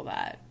tackle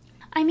that?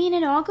 I mean,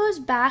 it all goes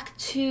back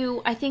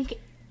to, I think,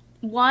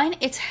 one,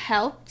 it's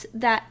helped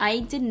that I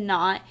did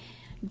not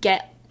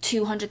get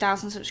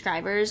 200,000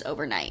 subscribers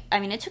overnight. I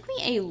mean, it took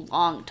me a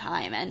long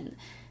time, and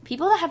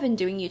people that have been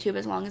doing YouTube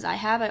as long as I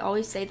have, I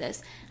always say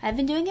this, I've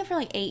been doing it for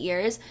like 8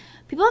 years.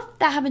 People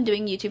that have been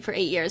doing YouTube for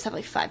 8 years have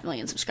like 5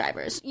 million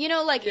subscribers. You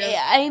know, like,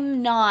 yeah.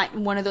 I'm not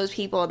one of those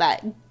people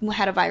that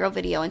had a viral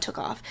video and took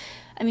off.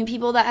 I mean,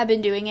 people that have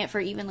been doing it for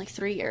even like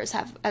 3 years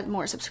have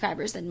more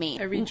subscribers than me.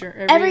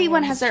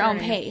 Everyone has their own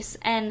pace.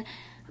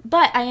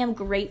 But I am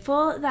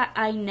grateful that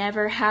I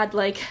never had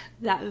like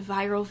that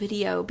viral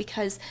video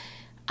because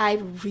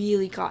I've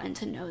really gotten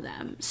to know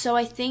them. So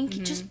I think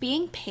just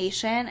being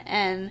patient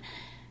and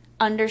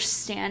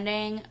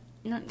understanding,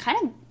 you know, kind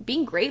of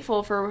being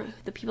grateful for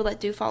the people that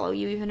do follow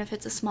you, even if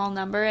it's a small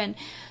number, and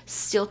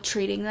still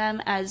treating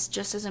them as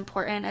just as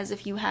important as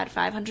if you had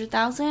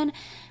 500,000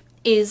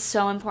 is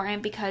so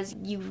important because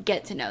you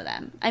get to know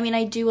them. I mean,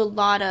 I do a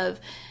lot of,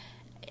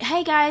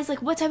 hey guys,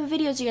 like, what type of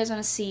videos do you guys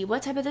want to see?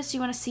 What type of this do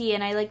you want to see?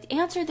 And I like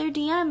answer their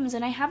DMs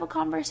and I have a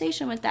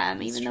conversation with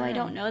them, even though I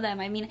don't know them.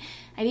 I mean,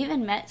 I've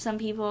even met some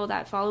people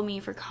that follow me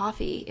for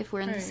coffee if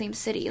we're in the same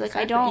city. Like,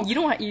 exactly. You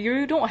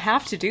don't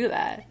have to do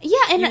that. Yeah,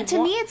 and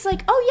to me it's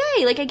like, oh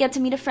yay, like I get to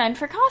meet a friend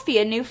for coffee,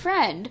 a new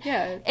friend.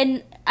 Yeah.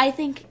 And I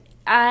think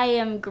I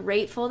am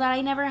grateful that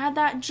I never had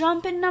that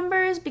jump in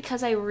numbers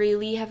because I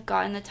really have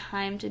gotten the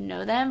time to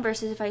know them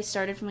versus if I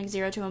started from like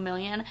 0 to 1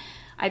 million.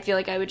 I feel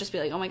like I would just be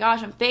like, oh my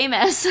gosh, I'm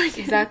famous.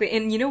 Exactly.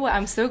 And you know what?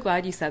 I'm so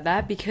glad you said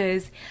that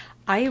because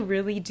I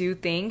really do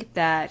think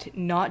that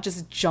not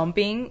just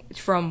jumping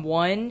from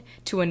one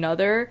to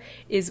another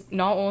is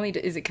not only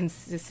is it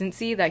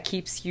consistency that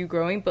keeps you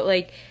growing, but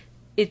like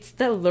it's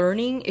the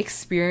learning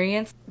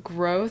experience,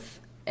 growth,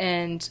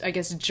 and I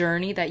guess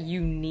journey that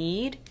you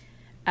need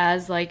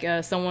as like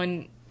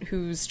someone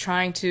who's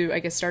trying to, I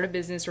guess, start a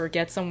business or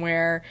get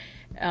somewhere,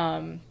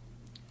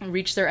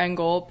 reach their end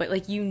goal. But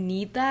like you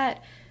need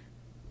that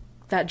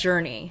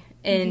journey,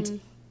 and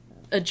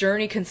a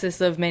journey consists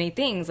of many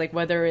things, like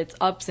whether it's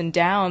ups and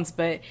downs,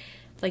 but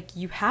like,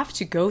 you have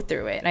to go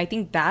through it. And I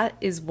think that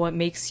is what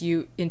makes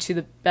you into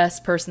the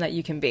best person that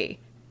you can be.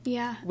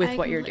 Yeah. With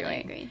what you're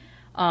doing. Agree.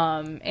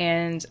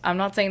 And I'm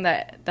not saying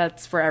that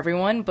that's for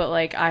everyone, but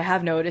like, I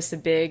have noticed a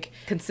big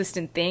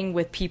consistent thing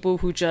with people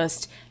who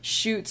just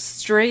shoot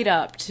straight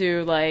up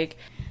to like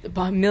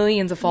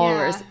millions of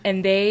followers,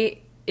 and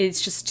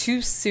it's just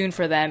too soon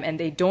for them, and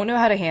they don't know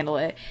how to handle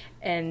it,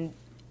 and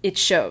it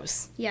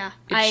shows. Yeah,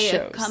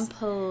 I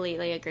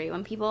completely agree.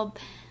 When people,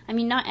 I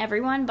mean, not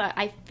everyone, but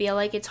I feel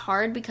like it's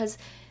hard because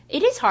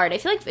it is hard. I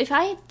feel like if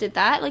I did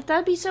that, like,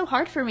 that'd be so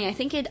hard for me.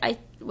 I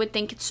would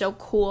think it's so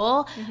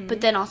cool,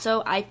 but then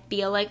also I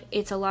feel like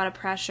it's a lot of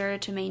pressure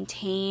to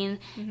maintain.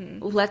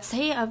 Let's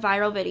say a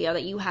viral video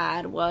that you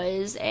had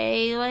was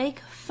a,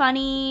 like,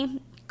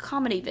 funny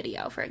comedy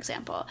video, for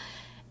example.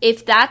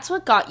 If that's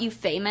what got you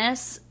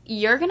famous,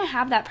 you're going to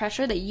have that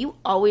pressure that you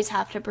always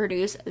have to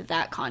produce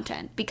that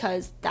content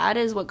because that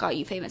is what got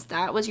you famous.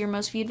 That was your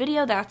most viewed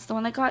video. That's the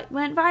one that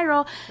went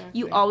viral. Exactly.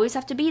 You always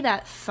have to be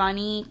that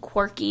funny,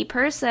 quirky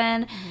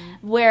person.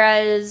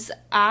 Whereas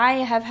I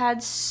have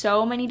had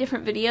so many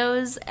different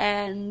videos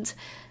and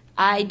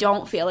I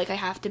don't feel like I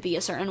have to be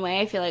a certain way.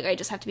 I feel like I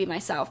just have to be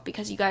myself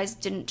because you guys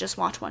didn't just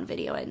watch one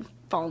video and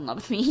fall in love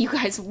with me. You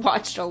guys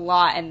watched a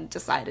lot and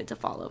decided to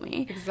follow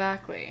me.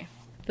 Exactly.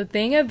 The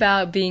thing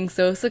about being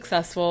so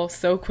successful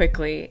so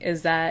quickly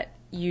is that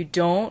you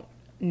don't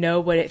know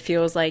what it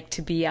feels like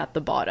to be at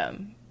the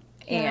bottom.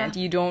 Yeah. And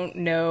you don't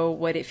know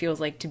what it feels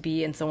like to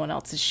be in someone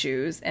else's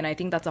shoes. And I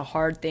think that's a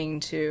hard thing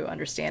to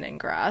understand and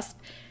grasp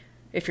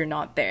if you're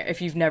not there,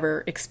 if you've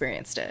never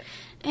experienced it.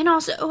 And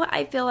also,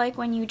 I feel like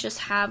when you just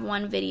have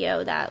one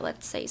video that,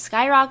 let's say,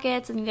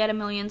 skyrockets and you get 1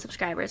 million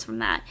subscribers from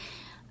that,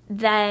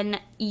 then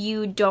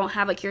you don't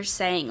have, like you're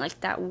saying,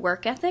 like, that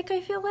work ethic,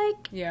 I feel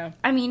like. Yeah.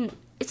 I mean,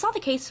 it's not the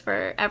case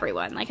for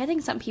everyone. Like, I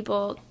think some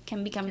people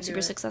can become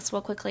super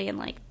successful quickly and,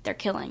 like, they're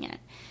killing it.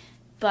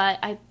 But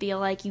I feel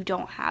like you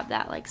don't have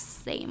that, like,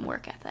 same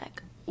work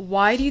ethic.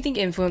 Why do you think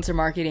influencer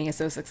marketing is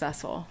so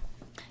successful?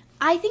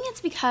 I think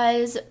it's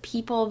because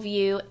people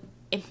view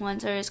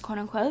influencers, quote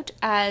unquote,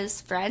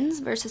 as friends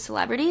versus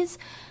celebrities.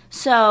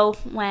 So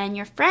when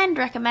your friend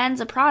recommends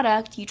a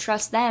product, you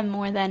trust them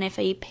more than if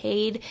a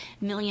paid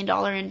 $1 million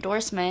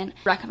endorsement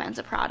recommends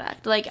a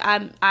product. Like,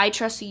 I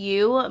trust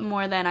you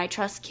more than I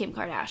trust Kim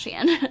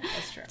Kardashian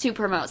to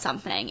promote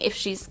something if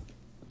she's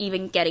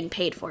even getting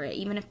paid for it.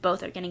 Even if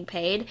both are getting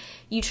paid,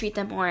 you treat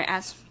them more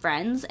as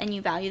friends and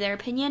you value their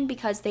opinion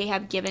because they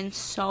have given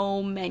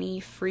so many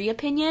free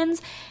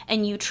opinions,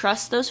 and you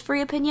trust those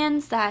free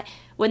opinions that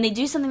when they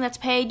do something that's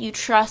paid, you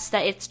trust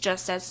that it's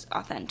just as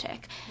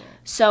authentic. Yeah.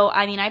 So,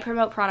 I mean, I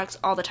promote products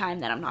all the time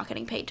that I'm not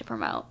getting paid to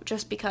promote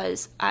just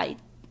because I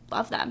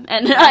love them.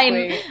 And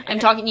I'm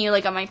talking to you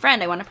like I'm my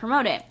friend. I want to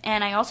promote it.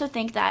 And I also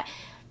think that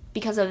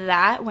because of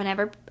that,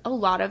 whenever a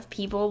lot of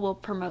people will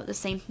promote the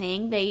same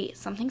thing,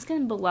 something's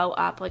going to blow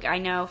up. Like, I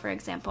know, for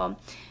example,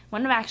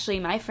 one of actually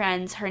my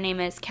friends, her name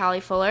is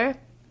Callie Fuller,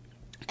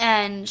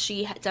 and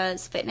she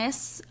does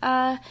fitness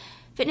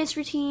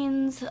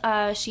routines.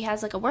 She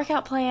has, like, a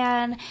workout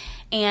plan,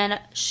 and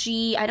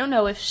I don't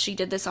know if she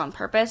did this on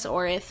purpose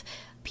or if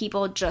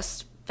people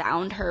just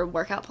found her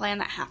workout plan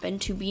that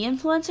happened to be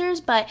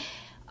influencers, but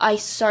I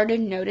started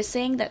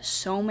noticing that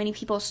so many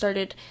people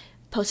started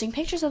posting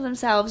pictures of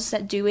themselves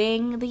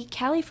doing the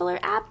Callie Fuller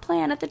ab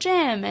plan at the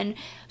gym, and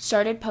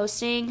started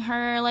posting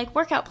her, like,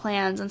 workout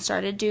plans, and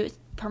started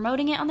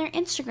promoting it on their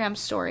Instagram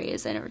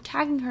stories and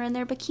tagging her in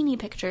their bikini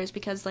pictures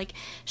because, like,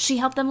 she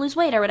helped them lose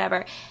weight or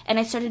whatever. And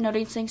I started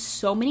noticing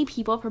so many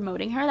people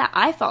promoting her that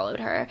I followed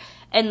her.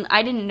 And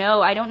I don't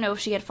know if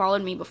she had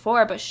followed me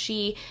before, but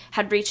she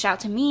had reached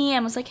out to me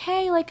and was like,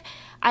 hey, like,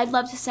 I'd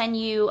love to send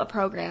you a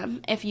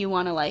program if you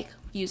want to, like,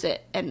 use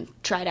it and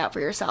try it out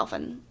for yourself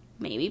and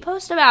maybe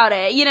post about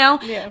it, you know?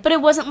 Yeah. But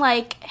it wasn't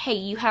like, hey,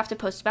 you have to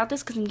post about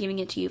this because I'm giving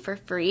it to you for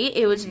free.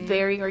 It was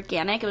very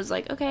organic. It was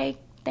like, okay,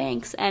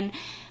 thanks. And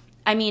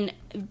I mean,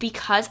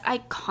 because I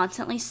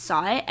constantly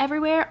saw it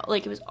everywhere,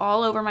 like, it was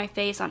all over my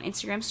face on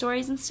Instagram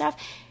stories and stuff,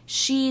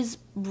 she's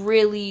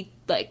really,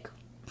 like,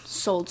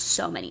 sold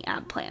so many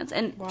ab plans.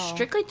 And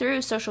strictly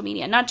through social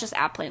media, not just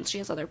ab plans, she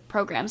has other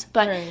programs.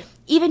 But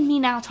even me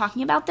now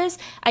talking about this,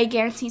 I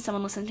guarantee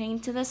someone listening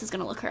to this is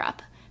going to look her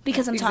up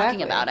because I'm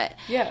talking about it.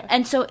 Yeah.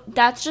 And so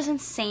that's just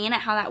insane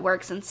at how that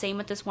works. And same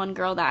with this one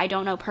girl that I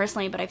don't know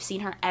personally, but I've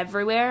seen her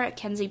everywhere,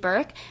 Kenzie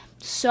Burke.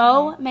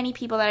 So many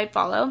people that I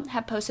follow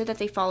have posted that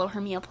they follow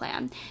her meal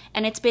plan.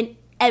 And it's been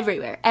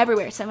everywhere.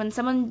 So when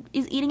someone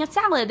is eating a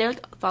salad, they're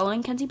like,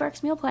 following Kenzie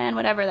Burke's meal plan,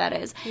 whatever that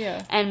is.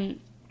 Yeah. And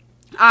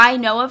I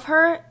know of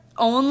her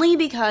only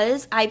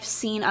because I've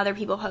seen other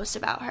people post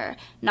about her,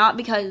 not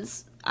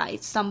because I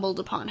stumbled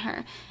upon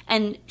her.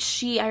 And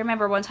I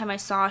remember one time I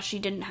saw I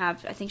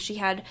think she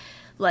had,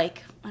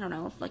 like, I don't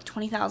know, like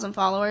 20,000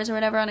 followers or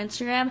whatever on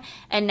Instagram,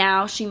 and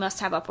now she must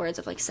have upwards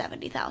of like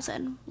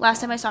 70,000.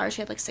 Last time I saw her,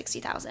 she had like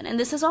 60,000. And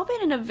this has all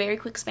been in a very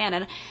quick span,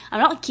 and I'm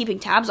not, like, keeping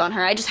tabs on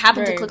her. I just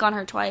happened to click on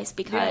her twice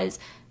because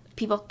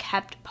people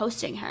kept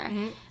posting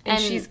her.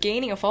 And she's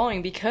gaining a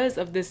following because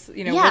of this,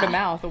 Yeah. word of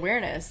mouth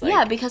awareness.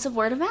 Yeah, because of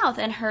word of mouth,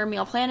 and her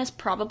meal plan is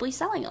probably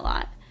selling a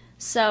lot.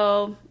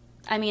 So,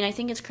 I mean, I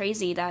think it's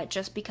crazy that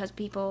just because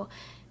people,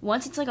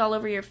 once it's like all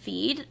over your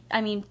feed, I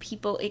mean,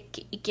 people,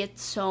 it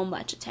gets so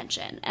much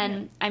attention.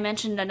 And I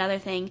mentioned another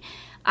thing.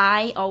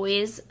 I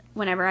always,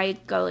 whenever I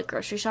go like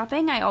grocery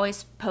shopping, I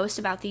always post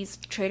about these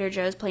Trader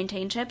Joe's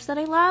plantain chips that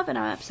I love and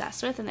I'm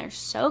obsessed with, and they're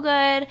so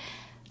good.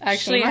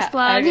 Actually, Shameless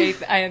plug.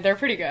 they're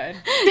pretty good.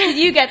 Did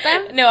you get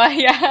them? No,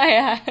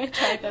 I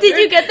tried them. Did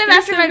you get them They're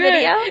after so my good.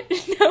 video?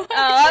 No,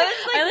 I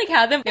was I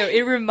had them. No,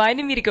 it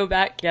reminded me to go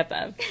back get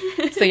them.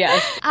 So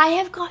yes. I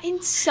have gotten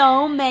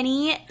so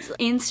many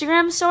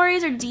Instagram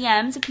stories or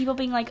DMs of people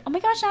being like, oh my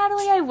gosh,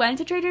 Natalie, I went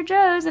to Trader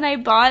Joe's and I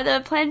bought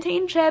the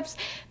plantain chips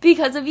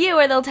because of you.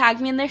 Or they'll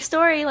tag me in their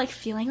story, like,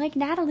 feeling like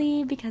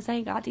Natalie because I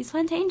got these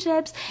plantain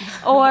chips.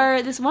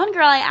 Or this one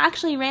girl, I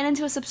actually ran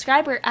into a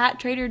subscriber at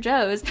Trader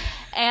Joe's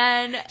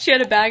and She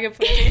had a bag of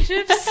plantain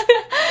chips.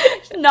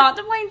 not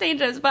the plantain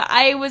chips, but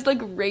I was like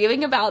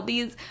raving about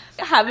these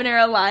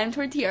habanero lime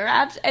tortilla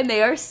wraps, and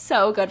they are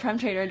so good from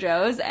Trader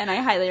Joe's, and I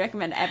highly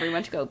recommend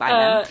everyone to go buy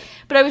them.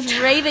 But I was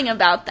raving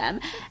about them,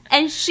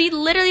 and she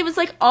literally was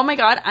like, oh my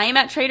god, I am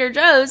at Trader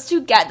Joe's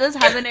to get those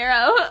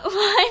habanero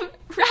lime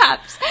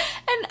wraps.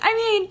 And I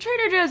mean,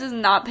 Trader Joe's is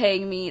not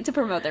paying me to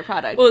promote their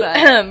product. Well,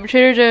 but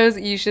Trader Joe's,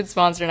 you should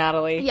sponsor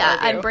Natalie. yeah,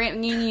 I do. I'm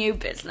bringing you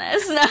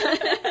business.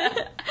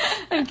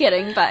 I'm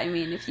kidding, but I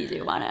mean, if you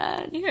do want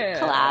to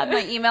collab,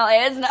 my email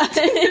is not.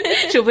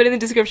 She'll put it in the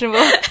description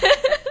below.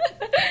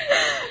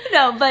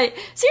 No, but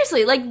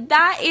seriously, like,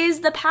 that is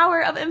the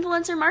power of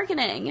influencer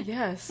marketing.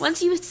 Yes.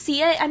 Once you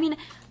see it, I mean,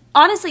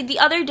 honestly, the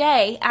other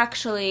day,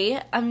 actually,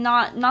 I'm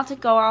not to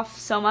go off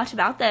so much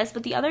about this,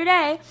 but the other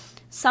day,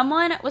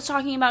 someone was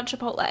talking about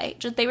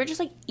Chipotle. They were just,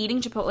 like,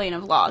 eating Chipotle in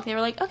a vlog. They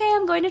were like, okay,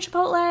 I'm going to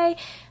Chipotle.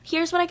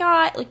 Here's what I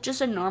got. Like, just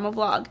a normal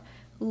vlog.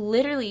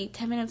 Literally,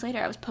 10 minutes later,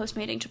 I was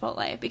Postmating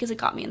Chipotle because it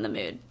got me in the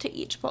mood to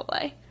eat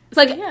Chipotle.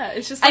 Like, yeah,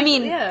 it's just. I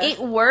mean, it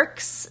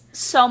works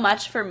so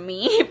much for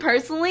me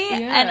personally,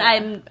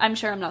 and I'm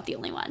sure I'm not the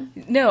only one.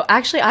 No,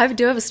 actually, I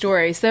do have a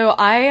story. So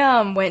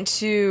I went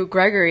to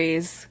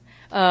Gregory's.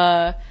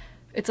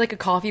 It's like a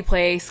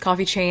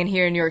coffee chain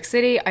here in New York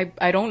City.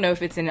 I don't know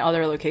if it's in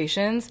other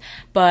locations,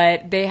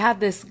 but they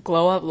had this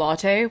glow up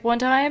latte one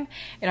time,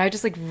 and I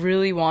just like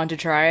really wanted to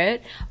try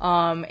it.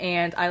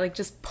 And I like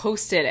just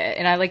posted it,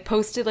 and I like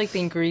posted like the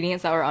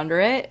ingredients that were under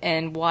it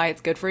and why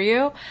it's good for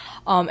you.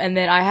 And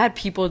then I had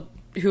people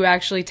who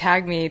actually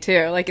tagged me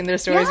too, like in their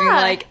stories, being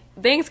like,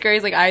 thanks,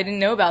 Grace. Like, I didn't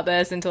know about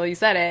this until you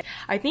said it.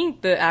 I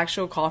think the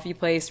actual coffee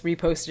place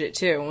reposted it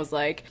too and was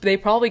like, they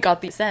probably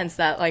got the sense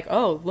that like,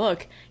 oh,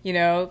 look,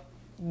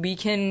 we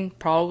can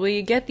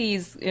probably get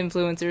these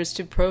influencers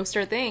to post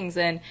our things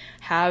and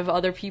have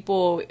other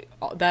people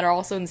that are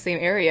also in the same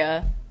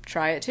area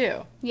try it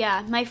too.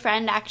 Yeah, my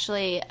friend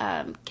actually,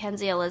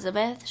 Kenzie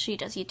Elizabeth, she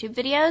does YouTube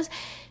videos.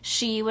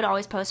 She would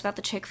always post about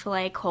the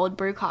Chick-fil-A cold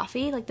brew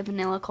coffee, like the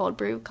vanilla cold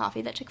brew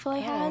coffee that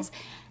Chick-fil-A has.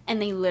 And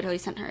they literally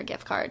sent her a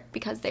gift card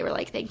because they were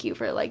like, thank you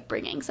for like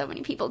bringing so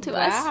many people to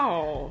us.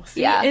 Wow.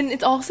 See, yeah. And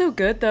it's also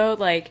good though,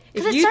 like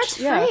if it starts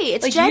free.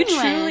 It's like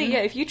genuine.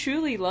 if you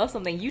truly love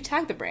something, you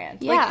tag the brand.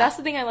 Yeah. Like that's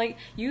the thing I like.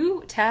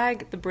 You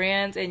tag the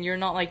brands and you're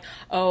not like,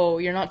 oh,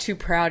 you're not too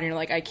proud and you're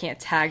like, I can't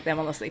tag them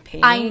unless they pay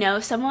me. I know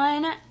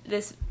someone,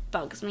 this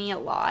bugs me a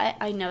lot.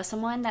 I know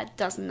someone that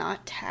does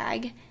not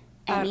tag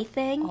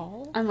anything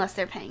unless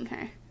they're paying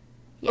her.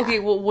 Yeah. Okay,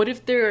 well, what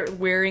if they're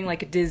wearing,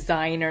 like, a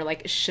designer,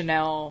 like,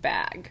 Chanel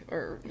bag?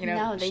 Or,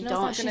 No, they Chanel's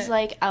don't. not She's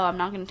like, oh, I'm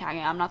not going to tag it.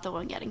 I'm not the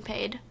one getting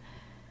paid.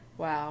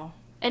 Wow.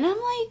 And I'm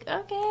like,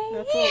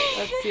 okay.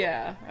 That's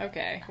yeah.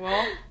 Okay,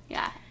 well.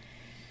 Yeah.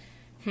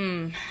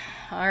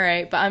 All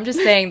right, but I'm just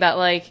saying that,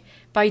 like,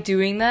 by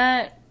doing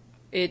that,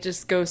 it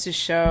just goes to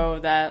show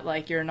that,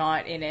 like, you're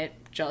not in it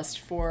just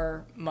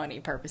for money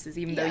purposes,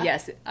 even though,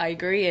 yes, I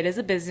agree, it is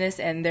a business,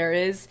 and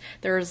there's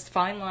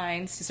fine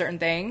lines to certain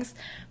things.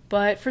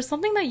 But for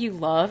something that you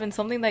love and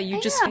something that you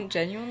just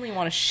genuinely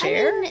want to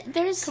share, I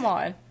mean, come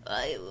on.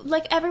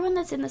 Like, everyone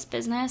that's in this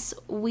business,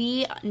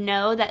 we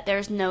know that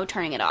there's no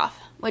turning it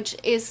off, which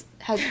has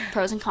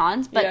pros and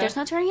cons, but there's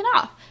no turning it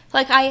off.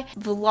 Like, I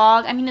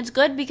vlog, I mean, it's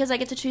good because I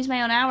get to choose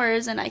my own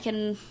hours and I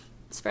can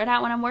spread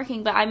out when I'm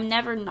working, but I'm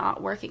never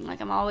not working.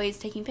 Like, I'm always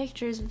taking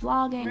pictures,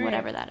 vlogging,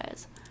 whatever that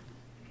is.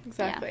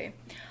 Exactly.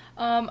 Yeah.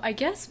 I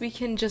guess we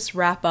can just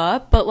wrap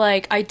up, but,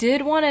 like, I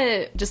did want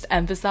to just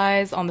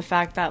emphasize on the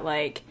fact that,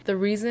 like, the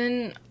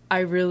reason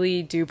I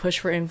really do push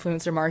for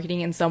influencer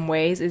marketing in some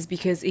ways is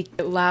because it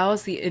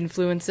allows the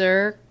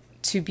influencer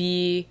to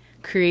be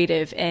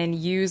creative and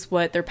use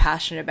what they're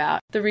passionate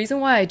about. The reason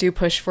why I do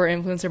push for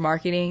influencer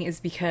marketing is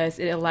because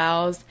it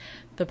allows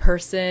the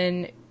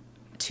person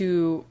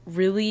to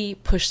really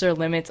push their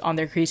limits on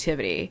their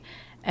creativity.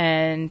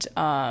 And,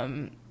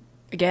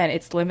 again,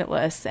 it's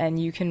limitless,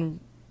 and you can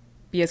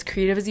be as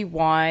creative as you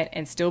want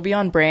and still be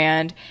on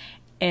brand.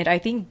 And I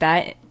think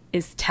that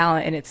is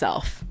talent in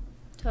itself.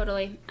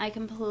 Totally. I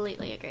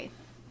completely agree.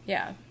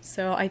 Yeah.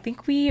 So I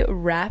think we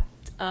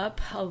wrapped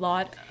up a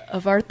lot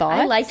of our thoughts.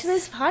 I liked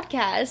this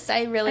podcast.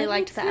 I really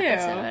liked the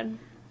episode.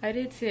 I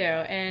did too.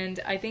 And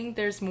I think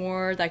there's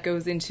more that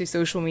goes into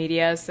social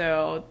media.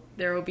 So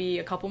there will be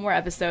a couple more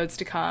episodes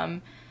to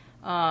come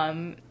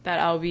that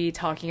I'll be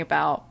talking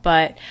about.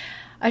 But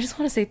I just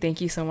want to say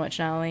thank you so much,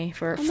 Natalie,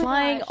 for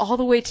flying all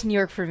the way to New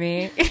York for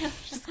me.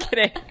 Just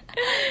kidding.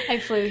 I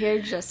flew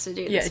here just to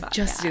do this podcast. Yeah,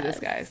 just to do this,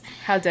 guys.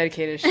 How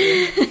dedicated is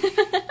she?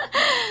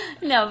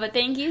 No, but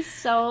thank you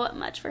so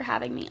much for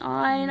having me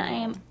on. I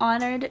am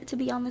honored to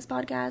be on this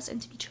podcast and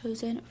to be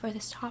chosen for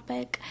this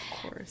topic.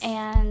 Of course.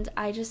 And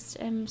I just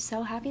am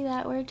so happy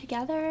that we're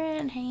together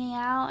and hanging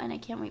out, and I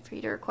can't wait for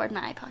you to record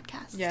my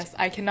podcast. Yes,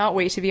 I cannot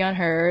wait to be on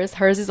hers.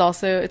 Hers is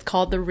also, it's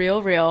called The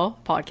Real Real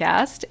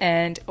Podcast.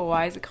 And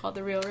why is it called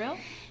The Real Real?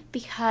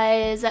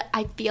 Because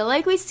I feel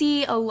like we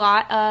see a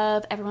lot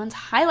of everyone's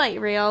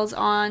highlight reels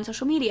on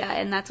social media,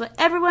 and that's what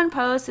everyone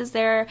posts is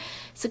their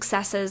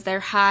successes, their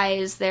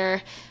highs,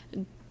 the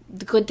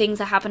good things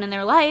that happen in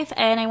their life.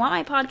 And I want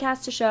my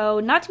podcast to show,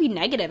 not to be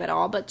negative at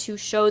all, but to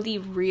show the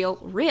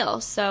real.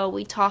 So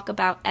we talk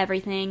about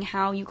everything,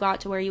 how you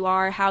got to where you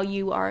are, how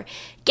you are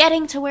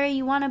getting to where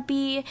you want to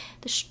be,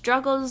 the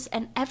struggles,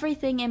 and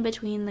everything in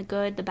between, the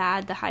good, the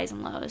bad, the highs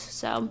and lows.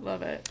 So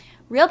love it.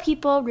 Real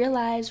people, real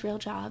lives, real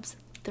jobs.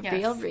 The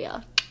yes.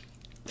 real.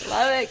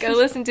 Love it. Go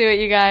listen to it,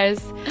 you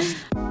guys.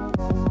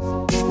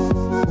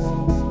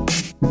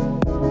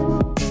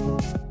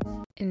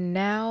 And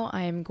now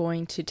I am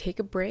going to take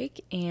a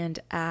break and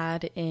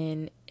add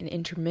in an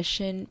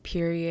intermission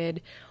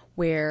period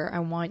where I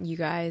want you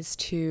guys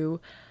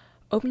to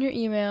open your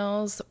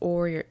emails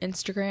or your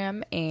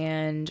Instagram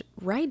and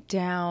write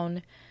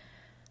down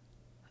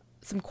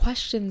some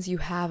questions you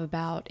have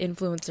about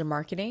influencer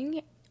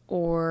marketing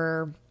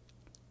or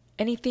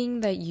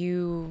anything that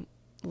you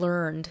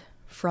learned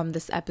from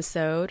this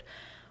episode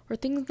or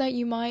things that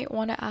you might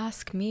want to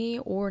ask me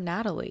or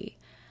Natalie.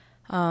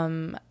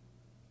 I'm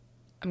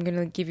going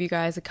to give you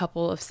guys a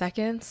couple of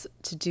seconds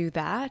to do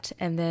that,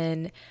 and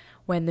then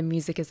when the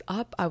music is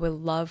up, I would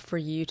love for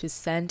you to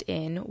send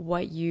in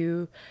what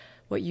you've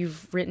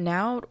written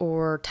out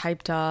or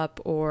typed up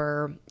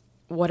or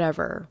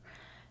whatever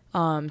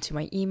to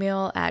my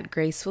email at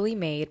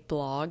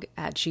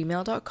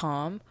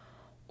gracefullymadeblog@gmail.com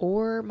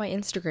or my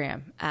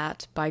Instagram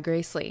at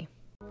bygracelee.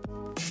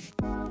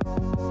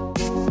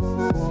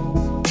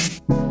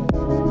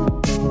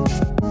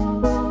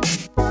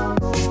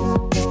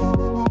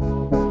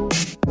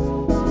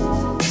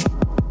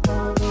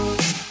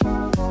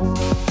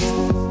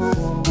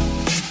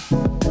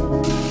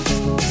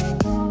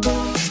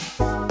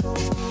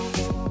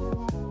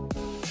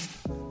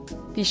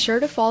 Be sure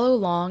to follow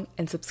along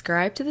and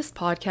subscribe to this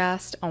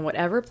podcast on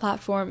whatever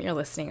platform you're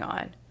listening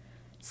on.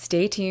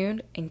 Stay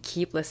tuned and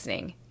keep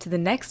listening to the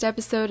next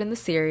episode in the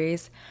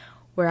series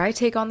where I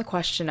take on the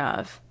question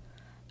of,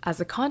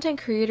 as a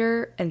content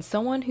creator and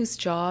someone whose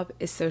job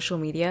is social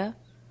media,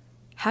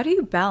 how do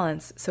you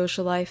balance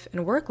social life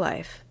and work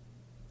life?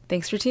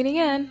 Thanks for tuning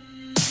in.